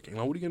aircon's not working.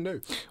 Like, what are you gonna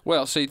do?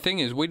 Well, see, the thing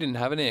is, we didn't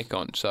have an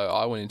aircon, so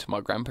I went into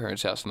my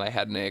grandparents' house and they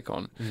had an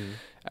aircon,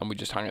 and we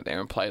just hung it there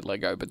and played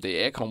Lego. But the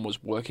aircon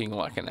was working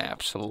like an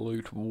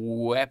absolute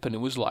weapon.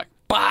 It was like,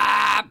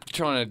 BAP!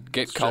 Trying to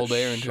get cold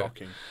air into it.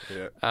 Shocking.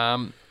 Yeah.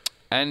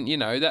 And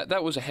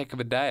that was a heck of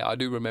a day. I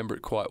do remember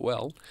it quite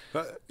well.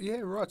 Yeah,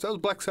 right. So that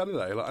was Black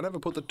Saturday. I never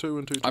put the two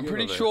and two together. I'm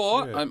pretty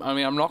sure. Yeah.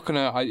 I'm not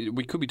gonna.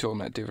 We could be talking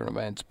about different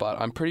events,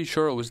 but I'm pretty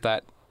sure it was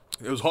that.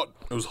 It was hot.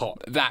 It was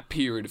hot. That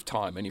period of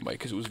time, anyway,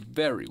 because it was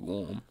very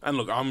warm. And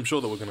look, I'm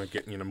sure that we're going to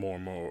get more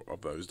and more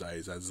of those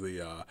days as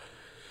the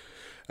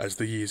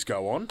years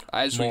go on.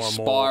 As we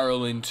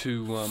spiral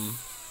into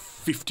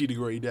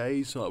 50-degree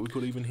days, we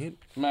could even hit.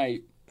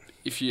 Mate,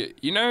 if you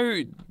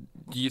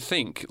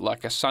think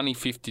like a sunny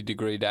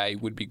 50-degree day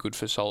would be good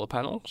for solar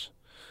panels?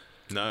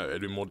 No,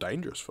 it'd be more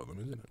dangerous for them,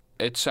 isn't it?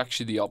 It's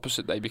actually the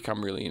opposite. They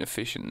become really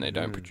inefficient and they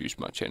don't produce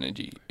much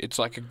energy. It's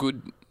like a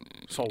good...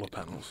 Solar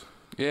panels.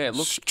 Yeah,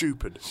 look...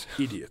 Stupid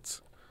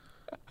idiots.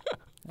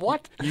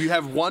 What? You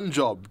have one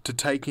job to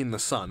take in the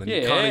sun, and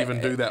you can't even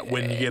do that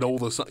when you get all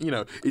the sun.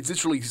 It's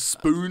literally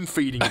spoon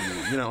feeding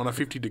you, on a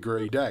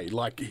 50-degree day.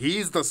 Like,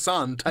 here's the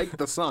sun, take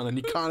the sun, and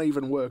you can't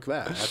even work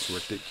that. That's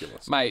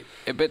ridiculous. Mate,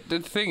 but the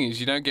thing is,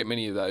 you don't get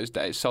many of those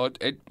days. So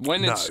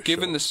when it's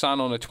given the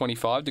sun on a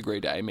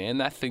 25-degree day, man,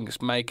 that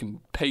thing's making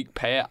peak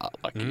power.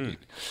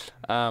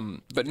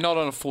 But not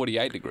on a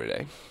 48-degree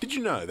day. Did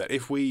you know that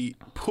if we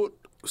put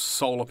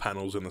solar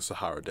panels in the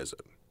Sahara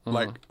Desert,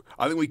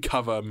 I think we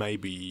cover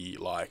maybe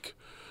like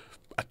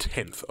a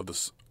tenth of the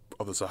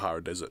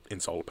Sahara Desert in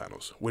solar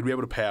panels. We'd be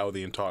able to power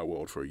the entire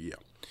world for a year.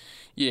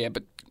 Yeah,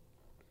 but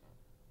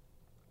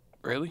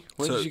really?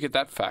 Where did you get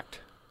that fact?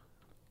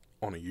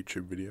 On a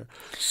YouTube video.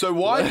 So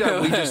why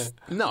don't we just...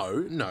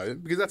 No,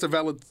 because that's a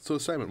valid sort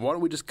of statement. Why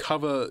don't we just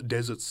cover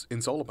deserts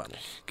in solar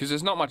panels? Because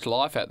there's not much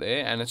life out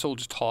there and it's all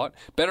just hot.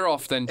 Better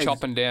off than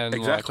chopping down...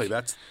 Exactly,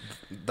 that's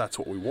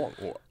what we want.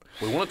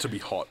 We want it to be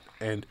hot,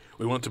 and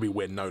we want it to be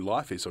where no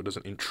life is, so it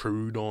doesn't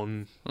intrude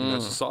on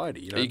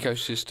society.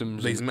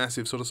 Ecosystems. These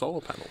massive sort of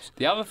solar panels.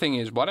 The other thing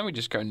is, why don't we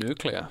just go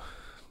nuclear?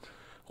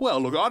 Well,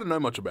 look, I don't know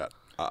much about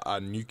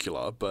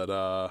nuclear,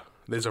 but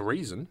there's a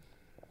reason.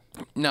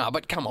 No,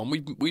 but come on,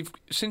 we've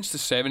since the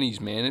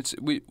 70s, man.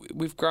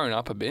 We've grown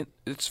up a bit.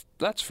 That's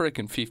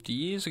freaking 50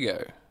 years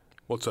ago.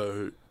 What?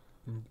 So,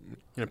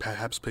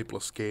 perhaps people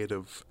are scared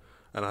of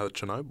another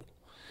Chernobyl.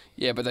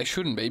 Yeah, but they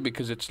shouldn't be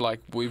because it's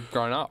like we've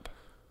grown up.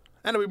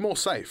 And it'll be more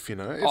safe, It's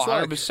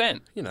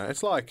 100%.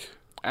 It's like...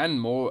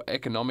 And more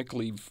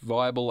economically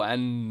viable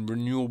and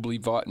renewable.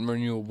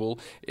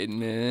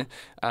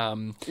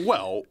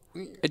 Well...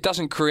 It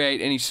doesn't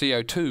create any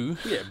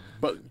CO2. Yeah,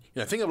 but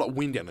think of like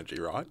wind energy,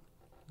 right?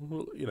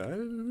 Well,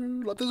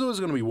 there's always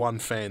going to be one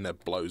fan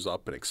that blows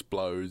up and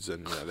explodes,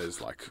 and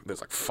there's like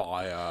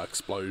fire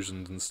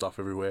explosions and stuff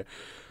everywhere.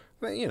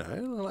 But,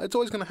 it's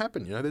always going to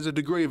happen. There's a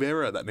degree of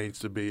error that needs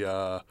to be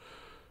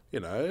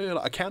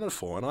accounted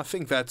for, and I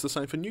think that's the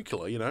same for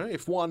nuclear.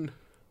 If one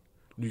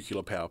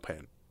nuclear power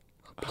plant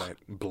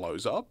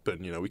blows up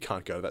and we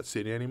can't go to that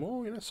city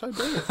anymore, so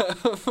be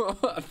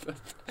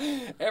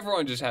it.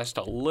 Everyone just has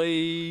to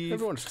leave.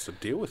 Everyone just has to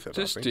deal with it.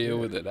 Just deal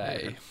with it,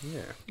 eh?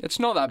 Yeah. It's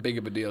not that big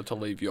of a deal to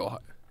leave your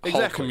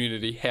whole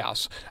community,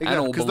 house, and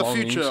all because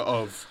belongings. The future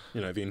of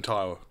the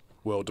entire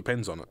world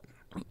depends on it.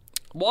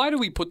 Why do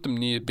we put them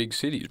near big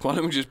cities? Why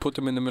don't we just put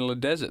them in the middle of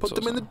deserts? Put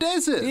them in the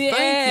desert. Yeah.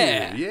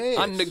 Thank you. Yes.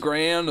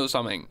 Underground or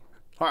something.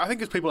 I think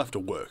because people have to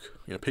work.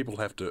 People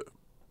have to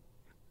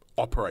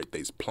operate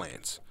these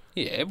plants.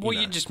 Yeah, well,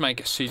 you just make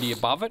a city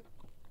above it.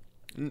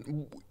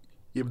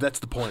 Yeah, but that's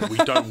the point. We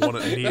don't want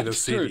it near the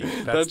city.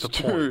 True. That's the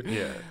true. point.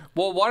 Yeah.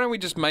 Well, why don't we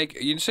just make...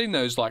 You've seen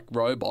those, like,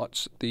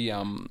 robots,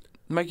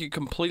 make it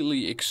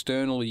completely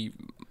externally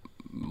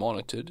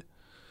monitored,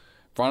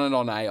 run it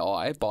on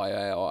AI, by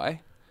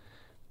AI,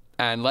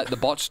 and let the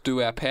bots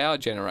do our power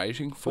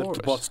generating for us. Let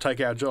the bots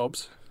take our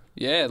jobs.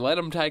 Yeah, let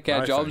them take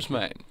our jobs,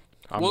 mate.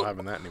 I'm not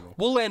having that anymore.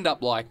 We'll end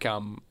up like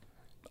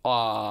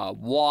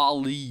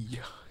WALL-E,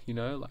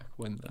 like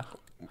when the...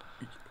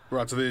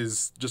 Right, so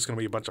there's just going to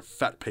be a bunch of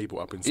fat people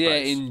up in space. Yeah,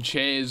 in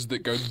chairs that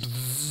go...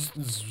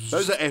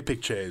 Those are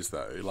epic chairs,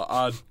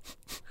 though.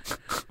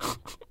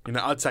 You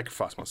know, I'd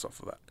sacrifice myself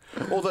for that.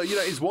 Although, you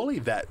know, is WALL-E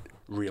that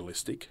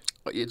realistic?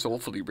 It's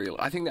awfully real.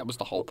 I think that was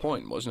the whole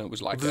point, wasn't it? It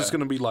was like There's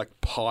going to be like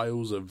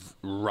piles of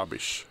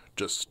rubbish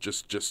just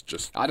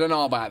I don't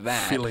know about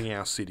that. filling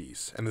our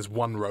cities, and there's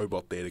one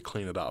robot there to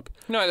clean it up.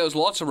 No, there was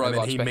lots of then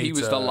robots, he but he meets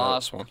was the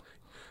last one.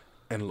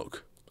 And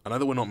look, I know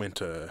that we're not meant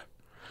to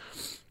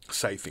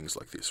say things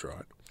like this,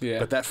 right? Yeah.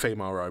 But that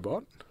female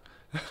robot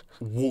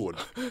would.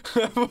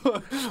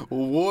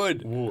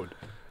 Would.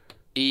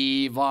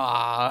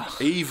 Eva.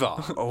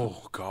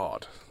 Oh,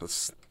 God.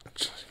 That's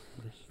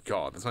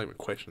not even a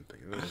question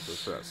thing.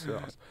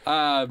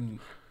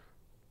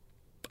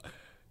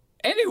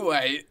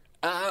 Anyway.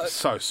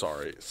 So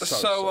sorry. So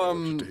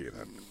sorry to hear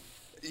that.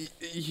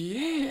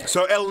 Yeah.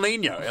 So El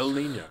Nino.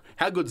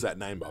 How good's that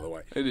name, by the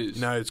way? It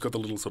is. No, it's got the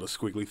little sort of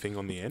squiggly thing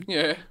on the end.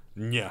 Yeah.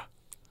 Nya.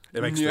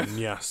 It makes the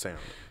nya sound.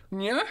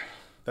 Yeah.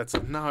 That's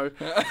no,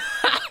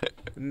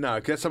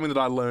 'cause that's something that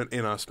I learned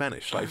in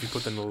Spanish. Like if you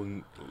put the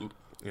little,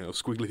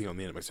 squiggly thing on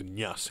the end, it makes a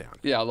nya sound.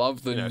 Yeah, I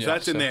love the. So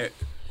that's in there.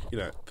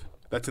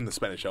 That's in the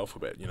Spanish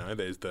alphabet.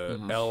 There's the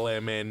L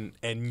M N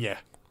N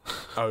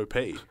O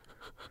P.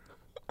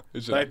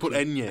 They put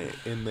Enya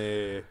in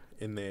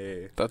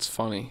their. That's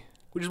funny.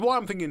 Which is why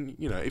I'm thinking,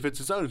 if it's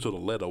its own sort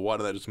of letter, why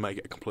do they just make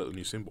it a completely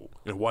new symbol?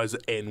 Why is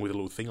it N with a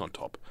little thing on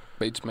top?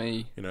 Beats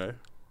me.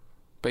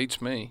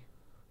 Beats me.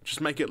 Just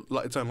make it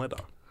like its own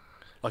letter,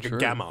 like True. a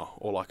gamma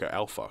or like a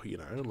alpha.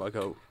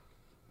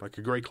 Like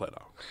a Greek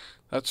letter.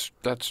 That's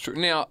true.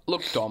 Now,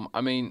 look, Dom. I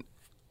mean,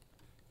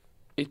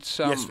 it's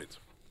Yes, Vince.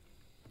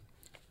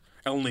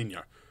 El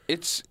Nino.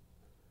 It's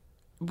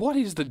what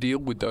is the deal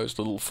with those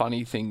little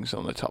funny things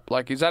on the top?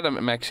 Like, is that a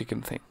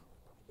Mexican thing?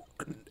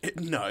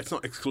 No, it's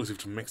not exclusive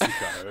to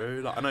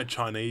Mexico. I know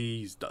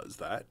Chinese does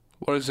that.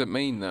 What does it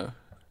mean, though?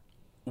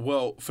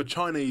 Well, for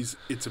Chinese,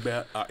 it's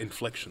about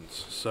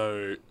inflections.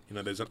 So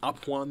there's an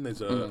up one,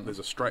 there's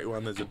a straight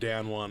one, there's a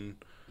down one,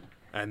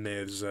 and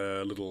there's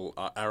a little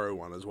arrow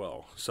one as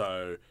well.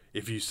 So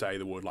if you say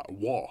the word like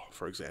 "war,"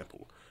 for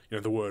example,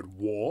 the word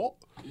 "war,"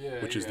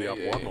 which is the up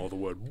one, or the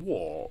word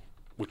 "war,"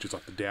 which is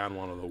like the down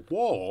one, or the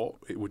 "war,"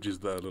 which is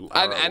the little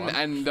arrow one,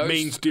 and those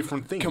means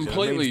different things.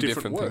 Completely means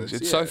different words.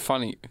 things. It's so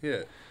funny.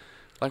 Yeah.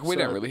 Like we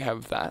don't really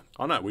have that.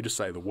 I know. We just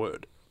say the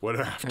word. We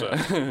don't have to,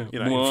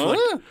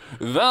 What?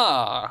 inflict.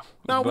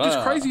 No, which is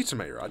crazy to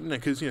me, right?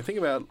 Because think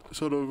about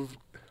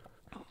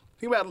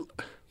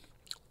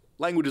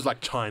languages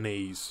like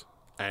Chinese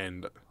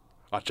and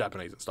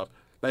Japanese and stuff.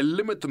 They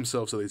limit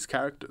themselves to these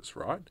characters,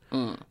 right?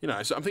 So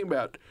I'm thinking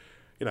about,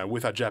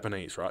 with our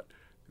Japanese, right?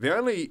 The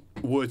only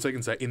words they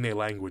can say in their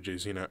language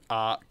is, a,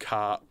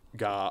 ka,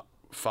 ga,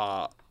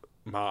 fa,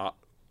 ma,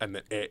 and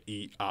then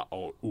e, I,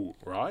 o, u,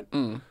 right?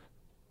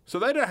 So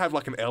they don't have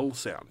like an L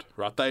sound,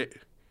 right?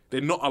 They're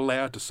not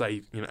allowed to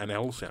say an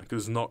L sound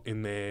because it's not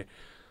in their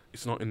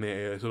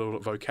sort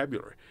of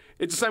vocabulary.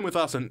 It's the same with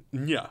us and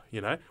nya.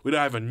 We don't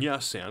have a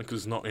nya sound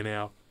because it's not in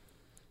our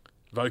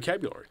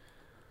vocabulary.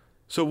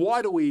 So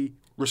why do we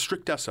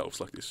restrict ourselves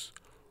like this?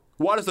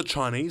 Why does the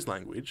Chinese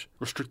language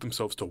restrict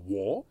themselves to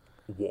war,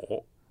 and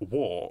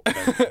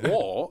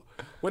war,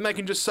 when they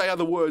can just say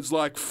other words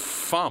like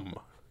fum?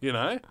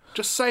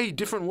 Just say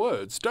different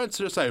words. Don't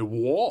just say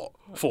war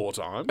 4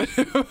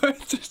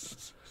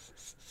 times.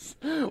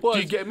 Well, do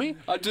you get me?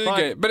 I do get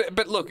it.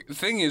 But look, the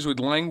thing is with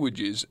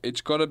languages,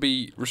 it's got to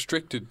be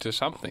restricted to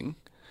something.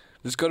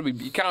 There's got to be.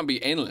 You can't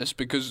be endless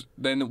because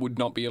then it would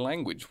not be a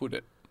language, would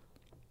it?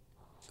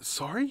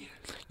 Sorry?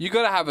 You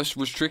got to have a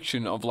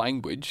restriction of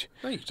language.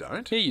 No, you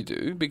don't. Yeah, you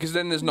do, because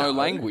then there's no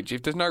language.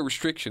 If there's no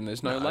restriction,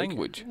 there's no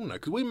language. No,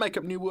 because we make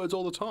up new words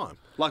all the time,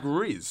 like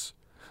Riz.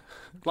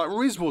 Like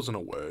Riz wasn't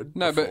a word.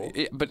 No, before.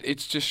 but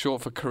it's just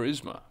short for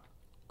charisma.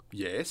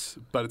 Yes,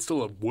 but it's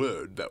still a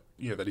word that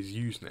that is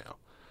used now.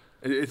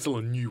 It's still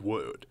a new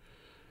word.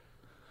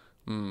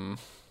 I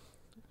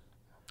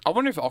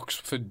wonder if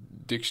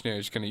Oxford Dictionary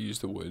is going to use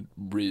the word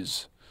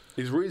Riz.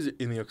 Is Riz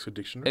in the Oxford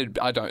Dictionary?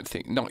 I don't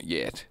think. Not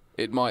yet.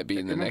 It might be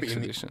in the next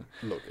edition.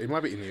 Look, it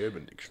might be in the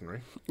Urban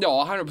Dictionary. No,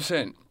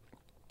 100%.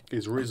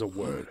 Is Riz a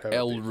word?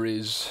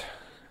 Riz.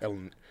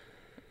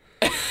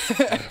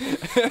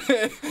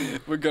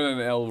 We've got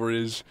an El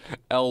Riz.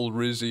 El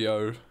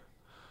Rizio.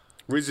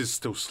 Riz is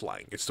still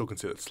slang. It's still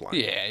considered slang.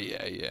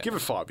 Yeah. Give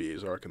it 5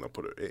 years, I reckon they'll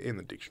put it in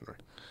the dictionary.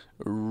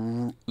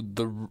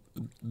 The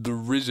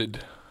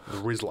Rizzard. The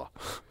Rizzler.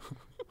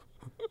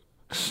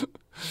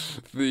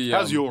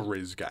 How's your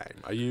Riz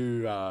game? Are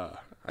you a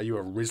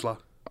Rizzler?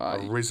 A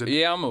Rizzard?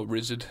 Yeah, I'm a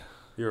Rizzard.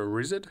 You're a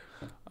Rizzard?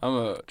 I'm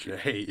a...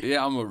 Gee.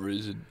 Yeah, I'm a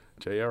Rizzard.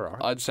 Gee, all right.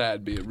 I'd say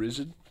I'd be a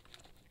Rizzard.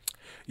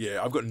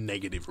 Yeah, I've got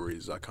negative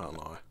Riz, I can't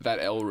lie. That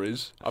El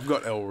Riz? I've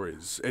got El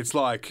Riz. It's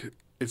like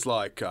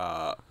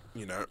I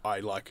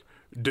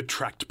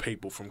detract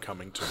people from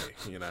coming to me,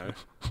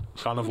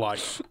 Kind of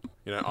like,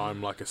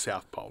 I'm like a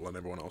South Pole and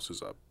everyone else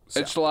is a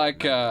South It's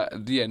like,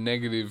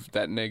 negative,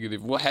 that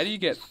negative. Well, how do you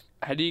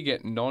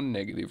get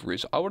non-negative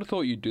Riz? I would have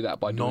thought you'd do that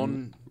by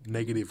doing...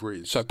 negative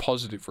Riz. So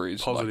positive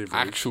Riz. Positive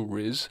like Riz. Actual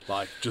Riz.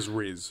 like just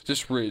Riz.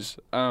 Just Riz.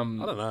 I don't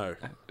know.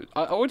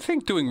 I would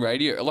think doing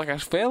radio, like I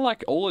feel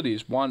like all it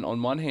is,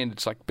 on one hand,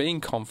 it's like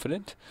being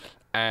confident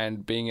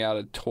and being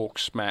able to talk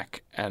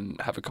smack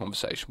and have a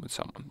conversation with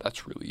someone.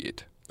 That's really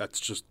it. That's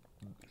just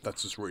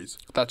Riz.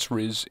 That's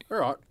Riz All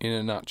right. in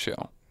a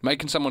nutshell.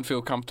 Making someone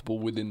feel comfortable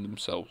within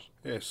themselves.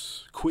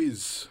 Yes.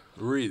 Quiz.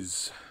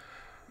 Riz.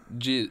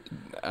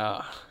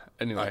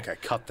 Anyway. Okay,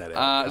 cut that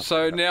out.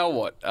 So now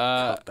what?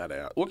 Cut that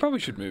out. We probably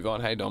should move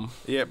on. Hey, Dom.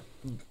 Yeah,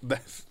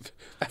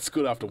 that's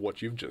good after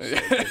what you've just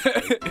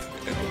said.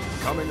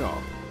 Coming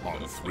up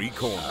on Three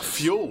Corners.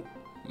 Fuel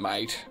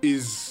Mate.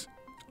 is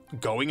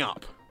going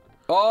up.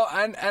 Oh,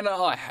 and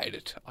I hate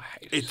it. I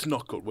hate it. It's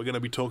not good. We're going to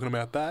be talking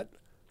about that.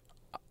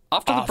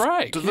 After the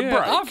break. the break.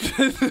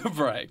 After the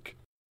break.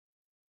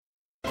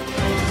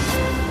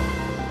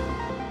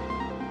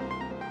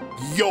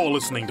 You're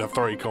listening to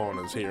Three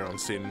Corners here on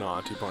Sin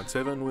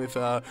 90.7 with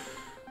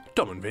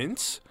Dom and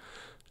Vince.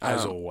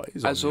 As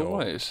always.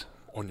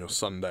 On your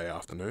Sunday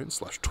afternoon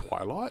 /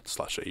 twilight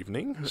 /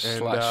 evening. /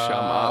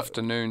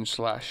 afternoon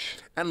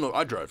 / And look,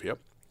 I drove here.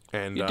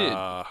 And You did?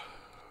 I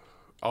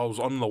was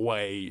on the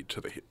way to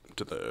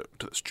the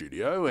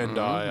studio, and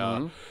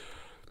I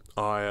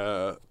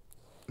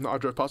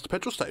drove past a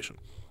petrol station.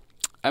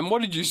 And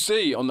what did you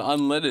see on the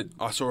unleaded?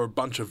 I saw a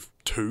bunch of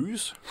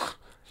 2s,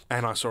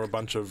 and I saw a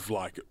bunch of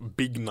like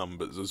big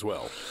numbers as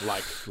well,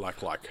 like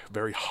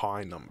very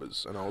high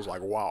numbers. And I was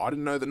like, wow, I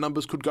didn't know that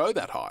numbers could go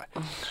that high.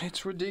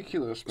 It's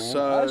ridiculous, man.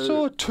 So- I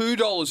saw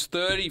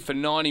 $2.30 for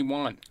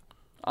 91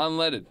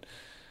 unleaded.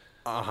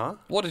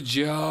 What a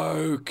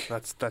joke.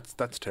 That's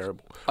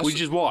terrible.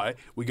 Which is why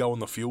we go on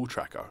the fuel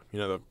tracker, you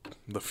know,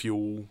 the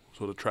fuel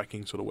sort of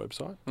tracking sort of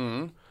website.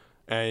 Mm-hmm.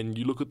 And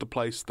you look at the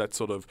place that's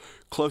sort of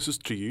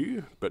closest to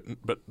you, but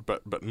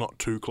not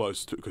too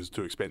close to because it's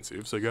too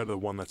expensive. So go to the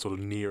one that's sort of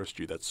nearest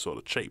you, that's sort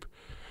of cheap,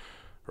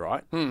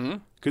 right?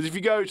 Because if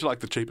you go to like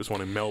the cheapest one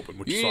in Melbourne,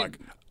 which is like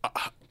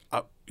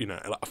like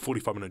a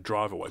 45-minute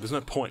drive away, there's no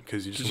point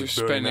because you're just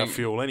burning that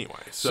fuel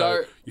anyway.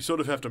 So you sort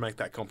of have to make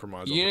that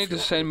compromise. You need to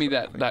send me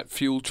that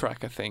fuel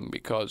tracker thing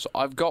because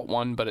I've got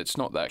one, but it's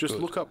not that good.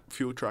 Just look up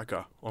fuel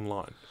tracker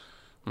online.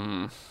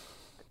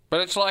 But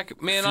it's like,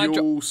 man,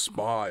 Fuel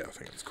Spy, I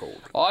think it's called.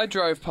 I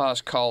drove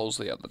past Coles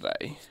the other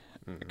day.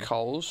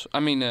 Coles. I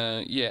mean,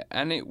 yeah,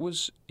 and it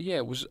was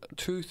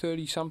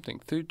 230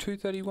 something,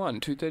 231,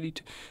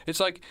 232. It's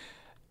like,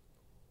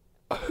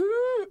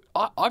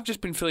 I've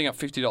just been filling up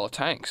 $50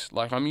 tanks.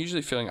 Like I'm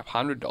usually filling up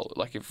 $100.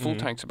 Like if full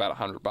tank's about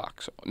 $100,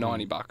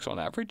 $90 on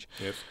average.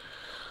 Yes.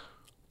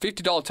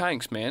 $50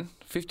 tanks, man.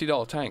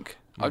 $50 tank.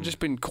 I've just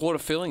been quarter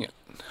filling it,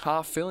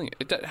 half filling it.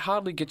 It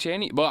hardly gets you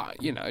any. But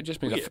it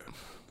just means.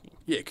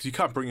 Yeah, because you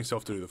can't bring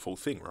yourself to do the full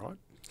thing, right?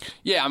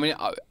 Yeah, I mean,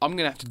 I'm going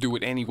to have to do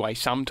it anyway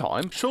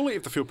sometime. Surely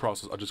if the fuel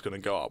prices are just going to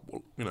go up,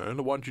 well, why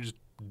don't you just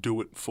do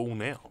it full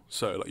now?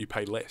 So, like, you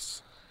pay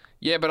less.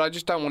 Yeah, but I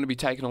just don't want to be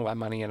taking all that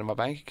money out of my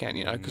bank account,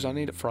 because I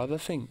need it for other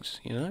things,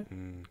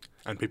 And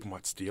people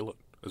might steal it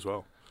as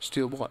well.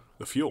 Steal what?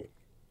 The fuel.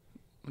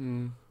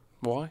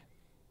 Why?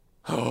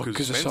 Oh,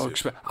 because it's so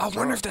expensive. I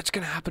wonder if that's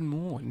going to happen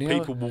more. Now,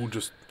 People will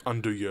just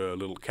undo your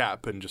little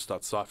cap and just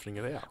start siphoning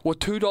it out. Well,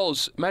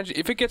 $2. Imagine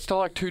if it gets to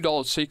like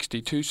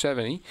 $2.60,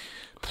 $2.70.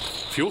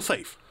 Fuel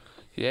thief.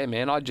 Yeah,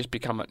 man, I'd just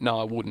become No,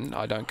 I wouldn't.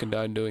 I don't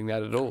condone doing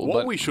that at all.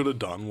 What we should have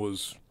done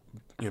was,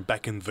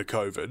 back in the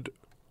COVID,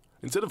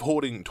 instead of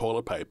hoarding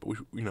toilet paper,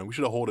 we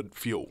should have hoarded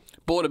fuel.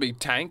 Bought a big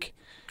tank.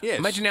 Yes.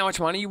 Imagine how much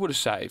money you would have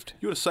saved.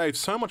 You would have saved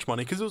so much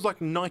money because it was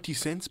like 90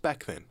 cents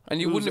back then.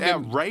 And you it wouldn't was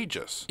have been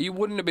outrageous. You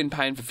wouldn't have been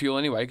paying for fuel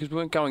anyway because we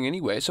weren't going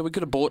anywhere. So we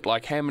could have bought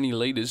like how many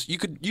litres? You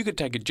could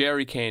take a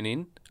jerry can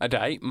in a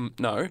day.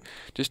 No,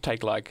 just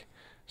take like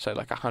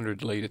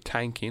 100-litre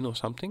tank in or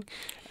something,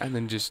 and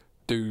then just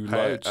do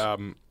loads.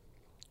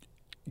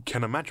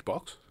 Can a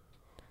matchbox?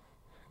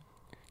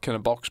 Can a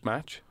box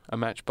match? A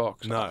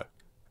matchbox? No.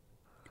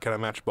 Can a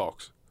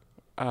matchbox?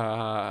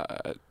 No.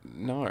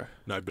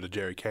 No, but a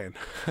jerry can.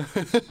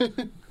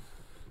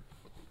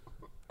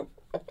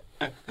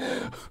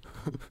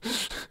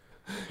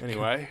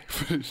 Anyway.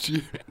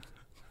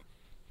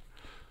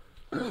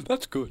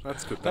 That's good.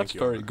 That's good. That's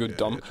very good,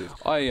 Dom.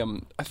 Yeah,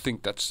 I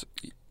think that's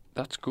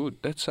good.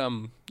 That's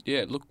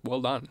look,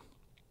 well done.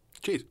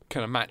 Cheers.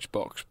 Can a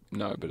matchbox?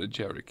 No, but a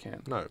jerry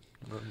can. No,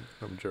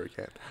 a jerry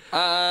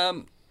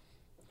can.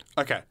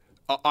 Okay.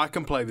 I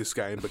can play this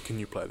game, but can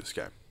you play this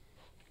game?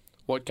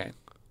 What game?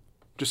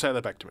 Just say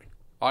that back to me.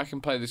 I can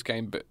play this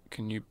game, but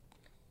can you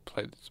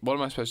play this? What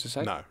am I supposed to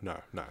say? No,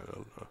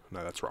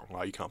 that's wrong.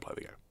 You can't play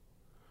the game.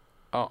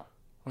 Oh,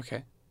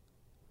 okay.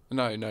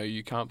 No,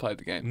 you can't play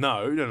the game.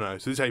 No. So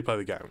this is how you play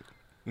the game.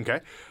 Okay?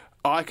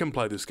 I can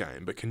play this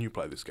game, but can you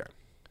play this game?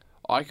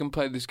 I can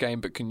play this game,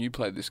 but can you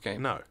play this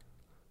game? No,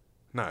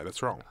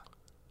 that's wrong.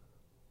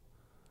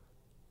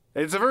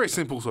 It's a very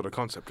simple sort of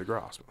concept to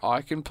grasp.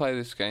 I can play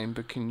this game,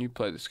 but can you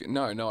play this game?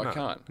 No, I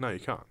can't. No, you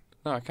can't.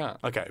 No, I can't.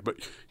 Okay, but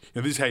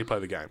this is how you play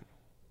the game.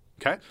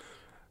 Okay?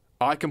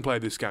 I can play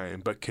this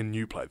game, but can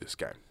you play this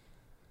game?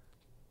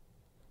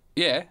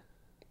 Yeah.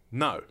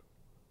 No.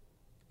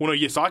 Well, no,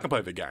 yes, I can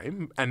play the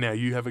game, and now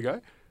you have a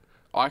go.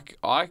 I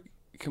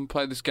can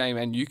play this game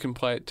and you can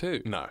play it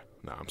too. No,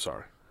 I'm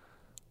sorry.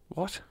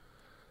 What?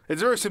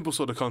 It's a very simple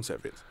sort of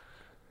concept, Vince.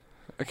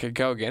 Okay,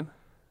 go again.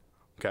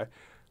 Okay?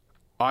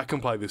 I can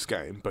play this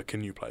game, but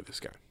can you play this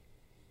game?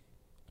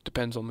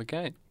 Depends on the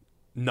game.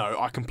 No,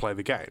 I can play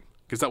the game,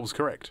 because that was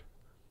correct.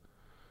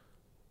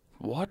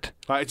 What?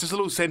 Like, it's just a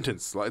little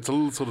sentence. Like, it's a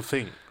little sort of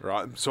thing,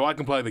 right? So I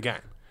can play the game.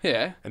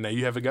 Yeah. And now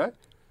you have a go?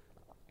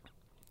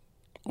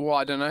 Well,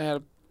 I don't know how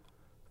to...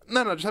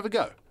 No, just have a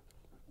go.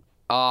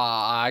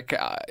 How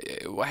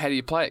do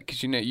you play it?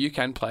 Because you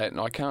can play it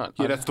and I can't.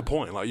 Yeah, that's the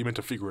point. Like, you're meant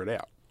to figure it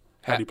out.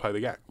 How do you play the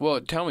game? Well,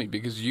 tell me,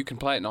 because you can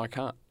play it and I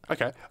can't.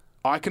 Okay.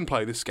 I can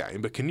play this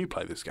game, but can you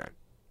play this game?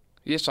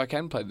 Yes, I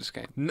can play this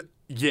game.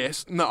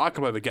 Yes. No, I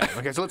can play the game.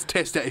 Okay, so let's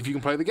test out if you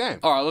can play the game.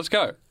 All right, let's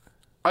go.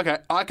 Okay,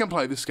 I can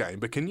play this game,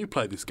 but can you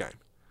play this game?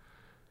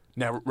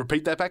 Now,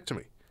 repeat that back to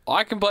me.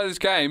 I can play this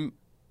game,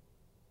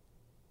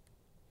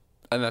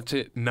 and that's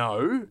it.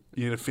 No,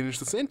 you need to finish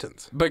the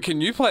sentence. But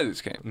can you play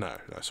this game? No,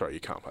 sorry, you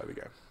can't play the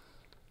game.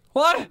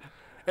 What?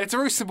 It's a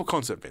very simple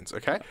concept, Vince,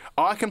 okay?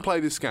 I can play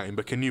this game,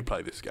 but can you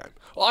play this game?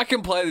 I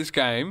can play this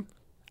game.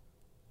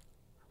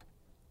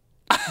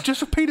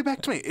 Just repeat it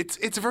back to me.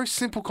 It's a very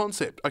simple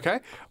concept, okay?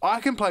 I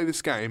can play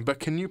this game, but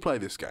can you play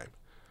this game?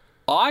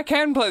 I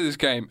can play this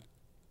game.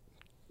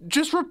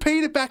 Just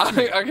repeat it back to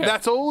me. Okay.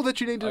 That's all that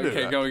you need to do.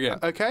 Okay, go again.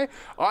 Okay?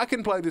 I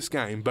can play this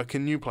game, but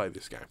can you play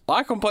this game?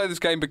 I can play this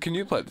game, but can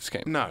you play this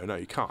game? No,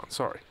 you can't.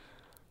 Sorry.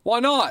 Why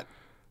not?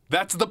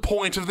 That's the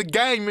point of the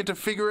game, meant to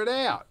figure it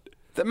out.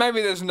 That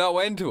maybe there's no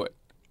end to it.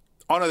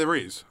 Oh, no, there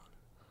is.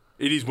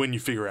 It is when you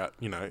figure out,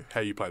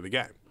 how you play the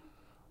game.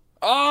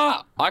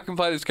 I can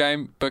play this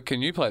game, but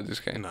can you play this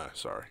game? No,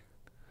 sorry.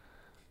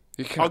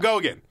 You can't. I'll go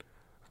again.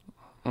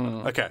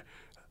 Okay.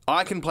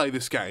 I can play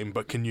this game,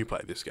 but can you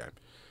play this game?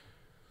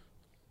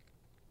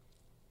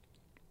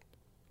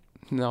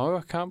 No,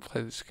 I can't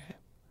play this game.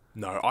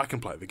 No, I can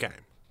play the game.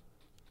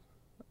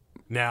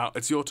 Now,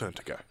 it's your turn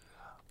to go.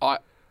 I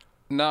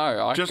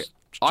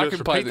can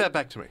repeat play that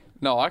back to me.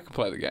 No, I can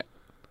play the game.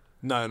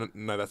 No,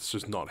 that's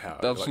just not how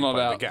That's you not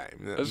play how the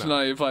game. That's not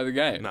how you play the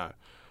game.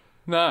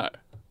 No.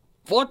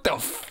 What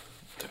the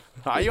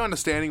Are you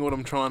understanding what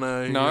I'm trying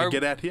to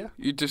get at here?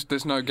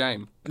 There's no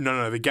game.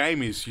 No, the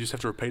game is you just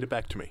have to repeat it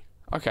back to me.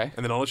 Okay.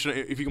 And then I'll let you know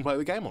if you can play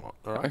the game or not.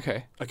 All right?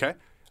 Okay. Okay?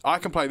 I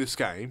can play this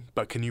game,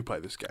 but can you play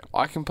this game?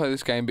 I can play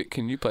this game, but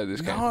can you play this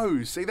game?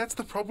 No, see, that's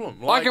the problem.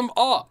 I can...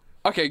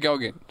 Okay, go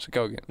again. So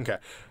go again. Okay.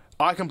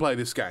 I can play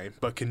this game,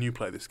 but can you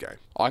play this game?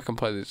 I can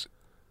play this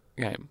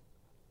game.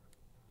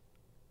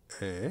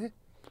 Eh?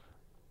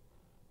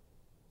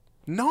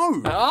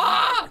 No!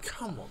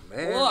 Come on,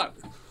 man.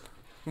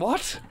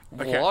 What?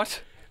 Okay.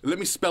 What? Let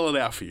me spell it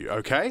out for you,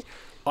 okay?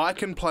 I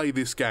can play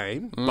this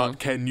game, but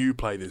can you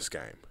play this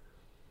game?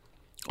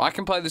 I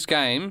can play this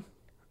game,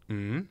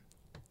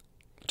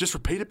 Just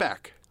repeat it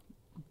back.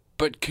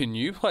 but can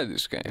you play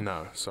this game?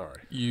 No,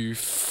 sorry.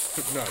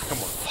 No,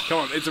 Come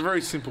on. It's a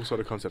very simple sort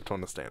of concept to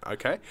understand,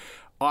 okay?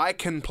 I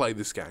can play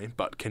this game,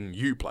 but can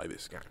you play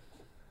this game?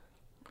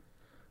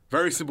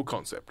 Very simple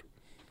concept.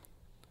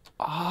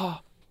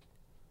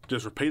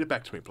 Just repeat it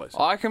back to me, please.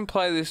 I can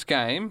play this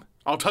game.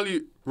 I'll tell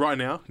you right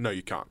now, no,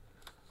 you can't.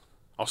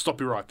 I'll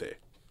stop you right there.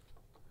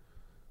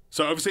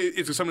 So obviously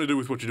it's got something to do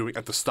with what you're doing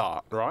at the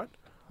start, right?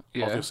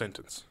 Yeah. Of your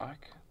sentence.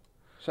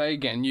 Say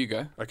again, you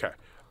go. Okay.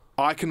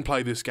 I can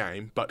play this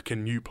game, but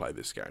can you play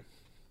this game?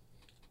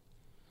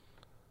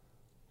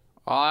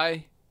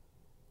 I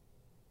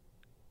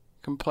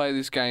can play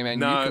this game and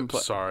No, you can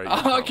play... sorry.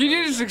 Can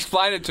you just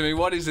explain it to me?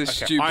 What is this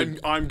stupid...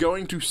 I'm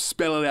going to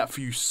spell it out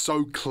for you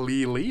so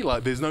clearly.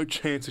 Like, there's no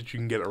chance that you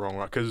can get it wrong,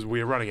 right? Because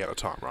we're running out of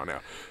time right now.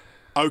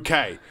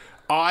 Okay.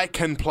 I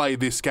can play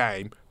this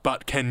game,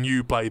 but can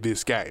you play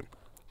this game?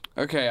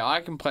 Okay,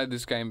 I can play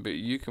this game, but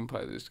you can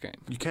play this game.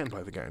 You can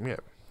play the game, yeah.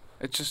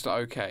 It's just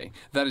okay.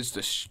 That is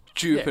the Yeah,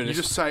 stupidest... you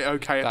just say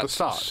okay at the That's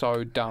start.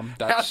 so dumb.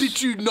 How did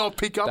you not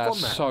pick up on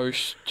That's that? so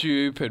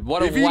stupid.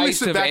 What If a you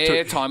waste listen of back to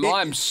it- airtime.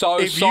 I'm so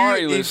if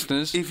sorry, you-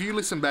 listeners. If you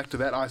listen back to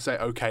that, I say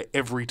okay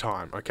every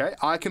time, okay?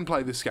 I can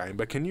play this game,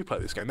 but can you play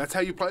this game? That's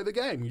how you play the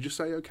game. You just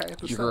say okay at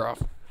the You're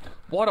start. off.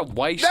 What a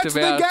waste That's of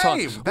the our time.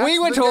 game. That's We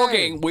were the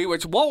talking.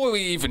 game. What were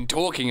we even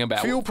talking about?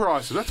 Fuel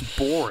prices, that's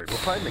boring. We're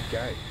playing the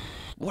game.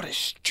 What a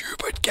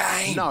stupid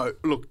game. No,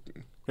 look,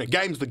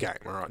 game's the game,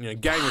 all right?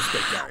 Game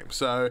respect game.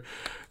 So,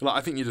 I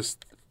think you're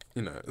just,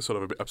 sort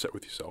of a bit upset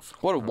with yourself.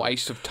 What a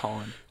waste of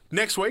time.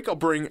 Next week, I'll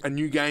bring a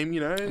new game,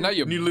 No,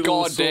 you new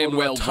little goddamn sort of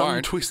well a tongue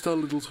don't. twister,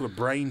 little sort of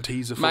brain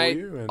teaser for Mate,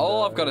 you. And,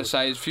 all I've got to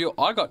say is, you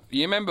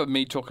remember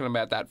me talking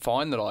about that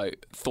fine that I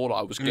thought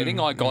I was getting?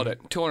 I got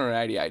it,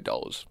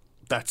 $288.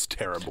 That's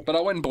terrible. But I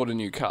went and bought a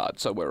new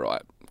card, so we're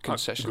right.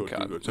 Concession Good,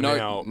 card. good. So no,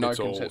 now no it's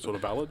all concession. sort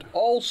of valid?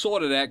 All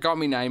sorted out, got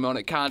my name on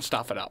it, can't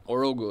stuff it up.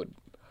 We're all good.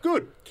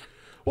 Good.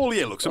 Well,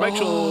 yeah, look, so make Oh,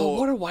 sure...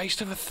 what a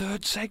waste of a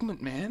third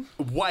segment, man.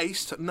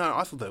 Waste? No,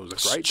 I thought that was a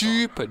great time.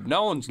 Stupid.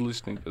 No one's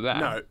listening to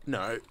that.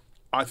 No.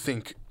 I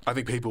think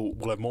people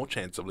will have more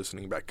chance of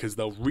listening back because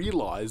they'll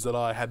realise that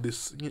I had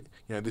this,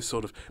 this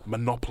sort of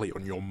monopoly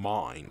on your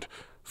mind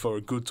for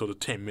a good sort of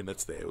 10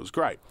 minutes there. It was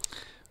great.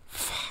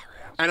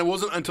 And it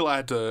wasn't until I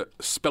had to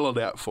spell it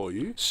out for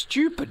you.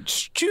 Stupid.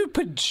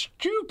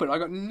 I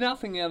got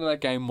nothing out of that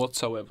game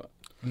whatsoever.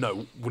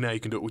 No, well, now you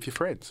can do it with your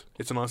friends.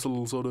 It's a nice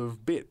little sort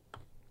of bit.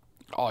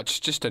 Oh, it's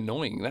just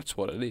annoying. That's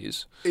what it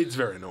is. It's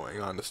very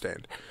annoying, I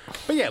understand.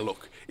 But yeah,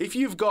 look, if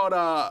you've got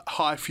a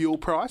high fuel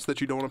price that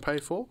you don't want to pay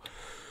for,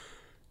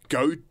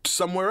 go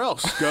somewhere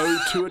else. Go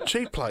to a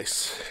cheap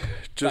place.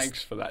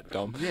 Thanks for that,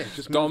 Dom. Yeah,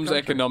 just Dom's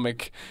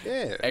economic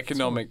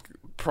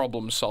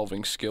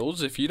problem-solving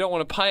skills. If you don't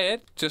want to pay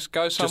it, just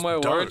go somewhere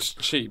where it's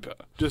cheaper.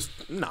 Just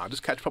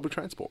catch public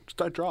transport. Just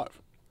don't drive.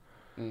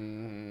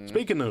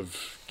 Speaking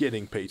of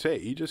getting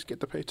PT, just get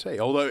the PT.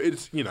 Although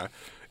it's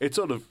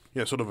sort of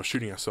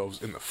shooting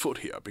ourselves in the foot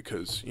here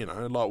because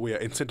like we are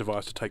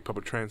incentivized to take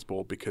public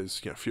transport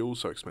because fuel's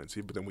so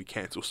expensive, but then we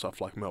cancel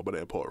stuff like Melbourne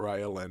Airport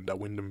Rail and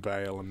Wyndham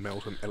Vale and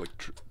Melton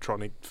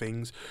electronic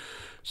things.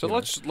 So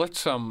let's what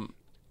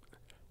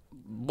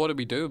do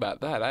we do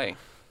about that, eh?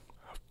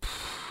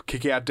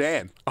 Kick out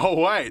Dan. Oh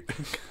wait,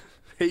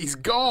 he's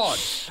gone.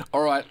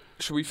 All right,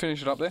 should we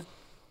finish it up there?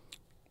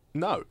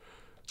 No.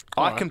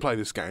 I can play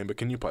this game, but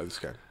can you play this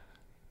game?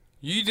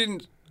 You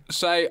didn't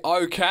say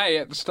okay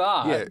at the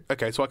start. Yeah,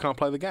 okay, so I can't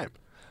play the game.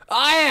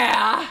 Oh,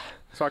 yeah!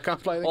 So I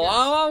can't play the game.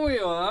 Oh, we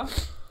are.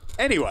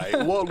 Anyway,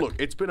 well, look,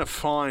 it's been a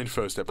fine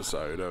first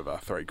episode of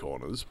Three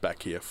Corners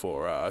back here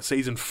for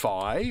season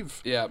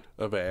 5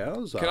 of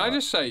ours. Can I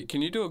just say,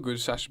 can you do a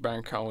good Sacha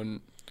Baron Cohen?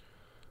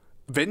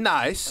 Very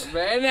nice.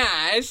 Very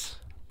nice.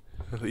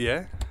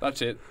 Yeah?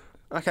 That's it.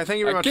 Okay, thank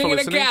you very much for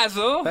listening.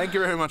 Castle. Thank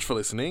you very much for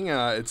listening.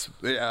 It's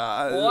been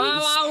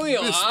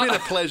a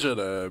pleasure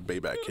to be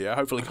back here.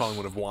 Hopefully Colin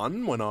would have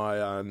won when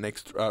I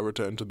next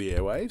return to the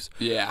airwaves.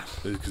 Yeah.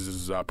 Because this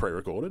is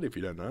pre-recorded, if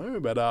you don't know.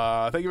 But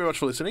thank you very much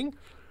for listening.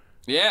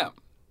 Yeah.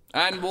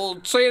 And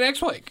we'll see you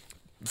next week.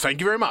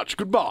 Thank you very much.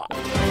 Goodbye.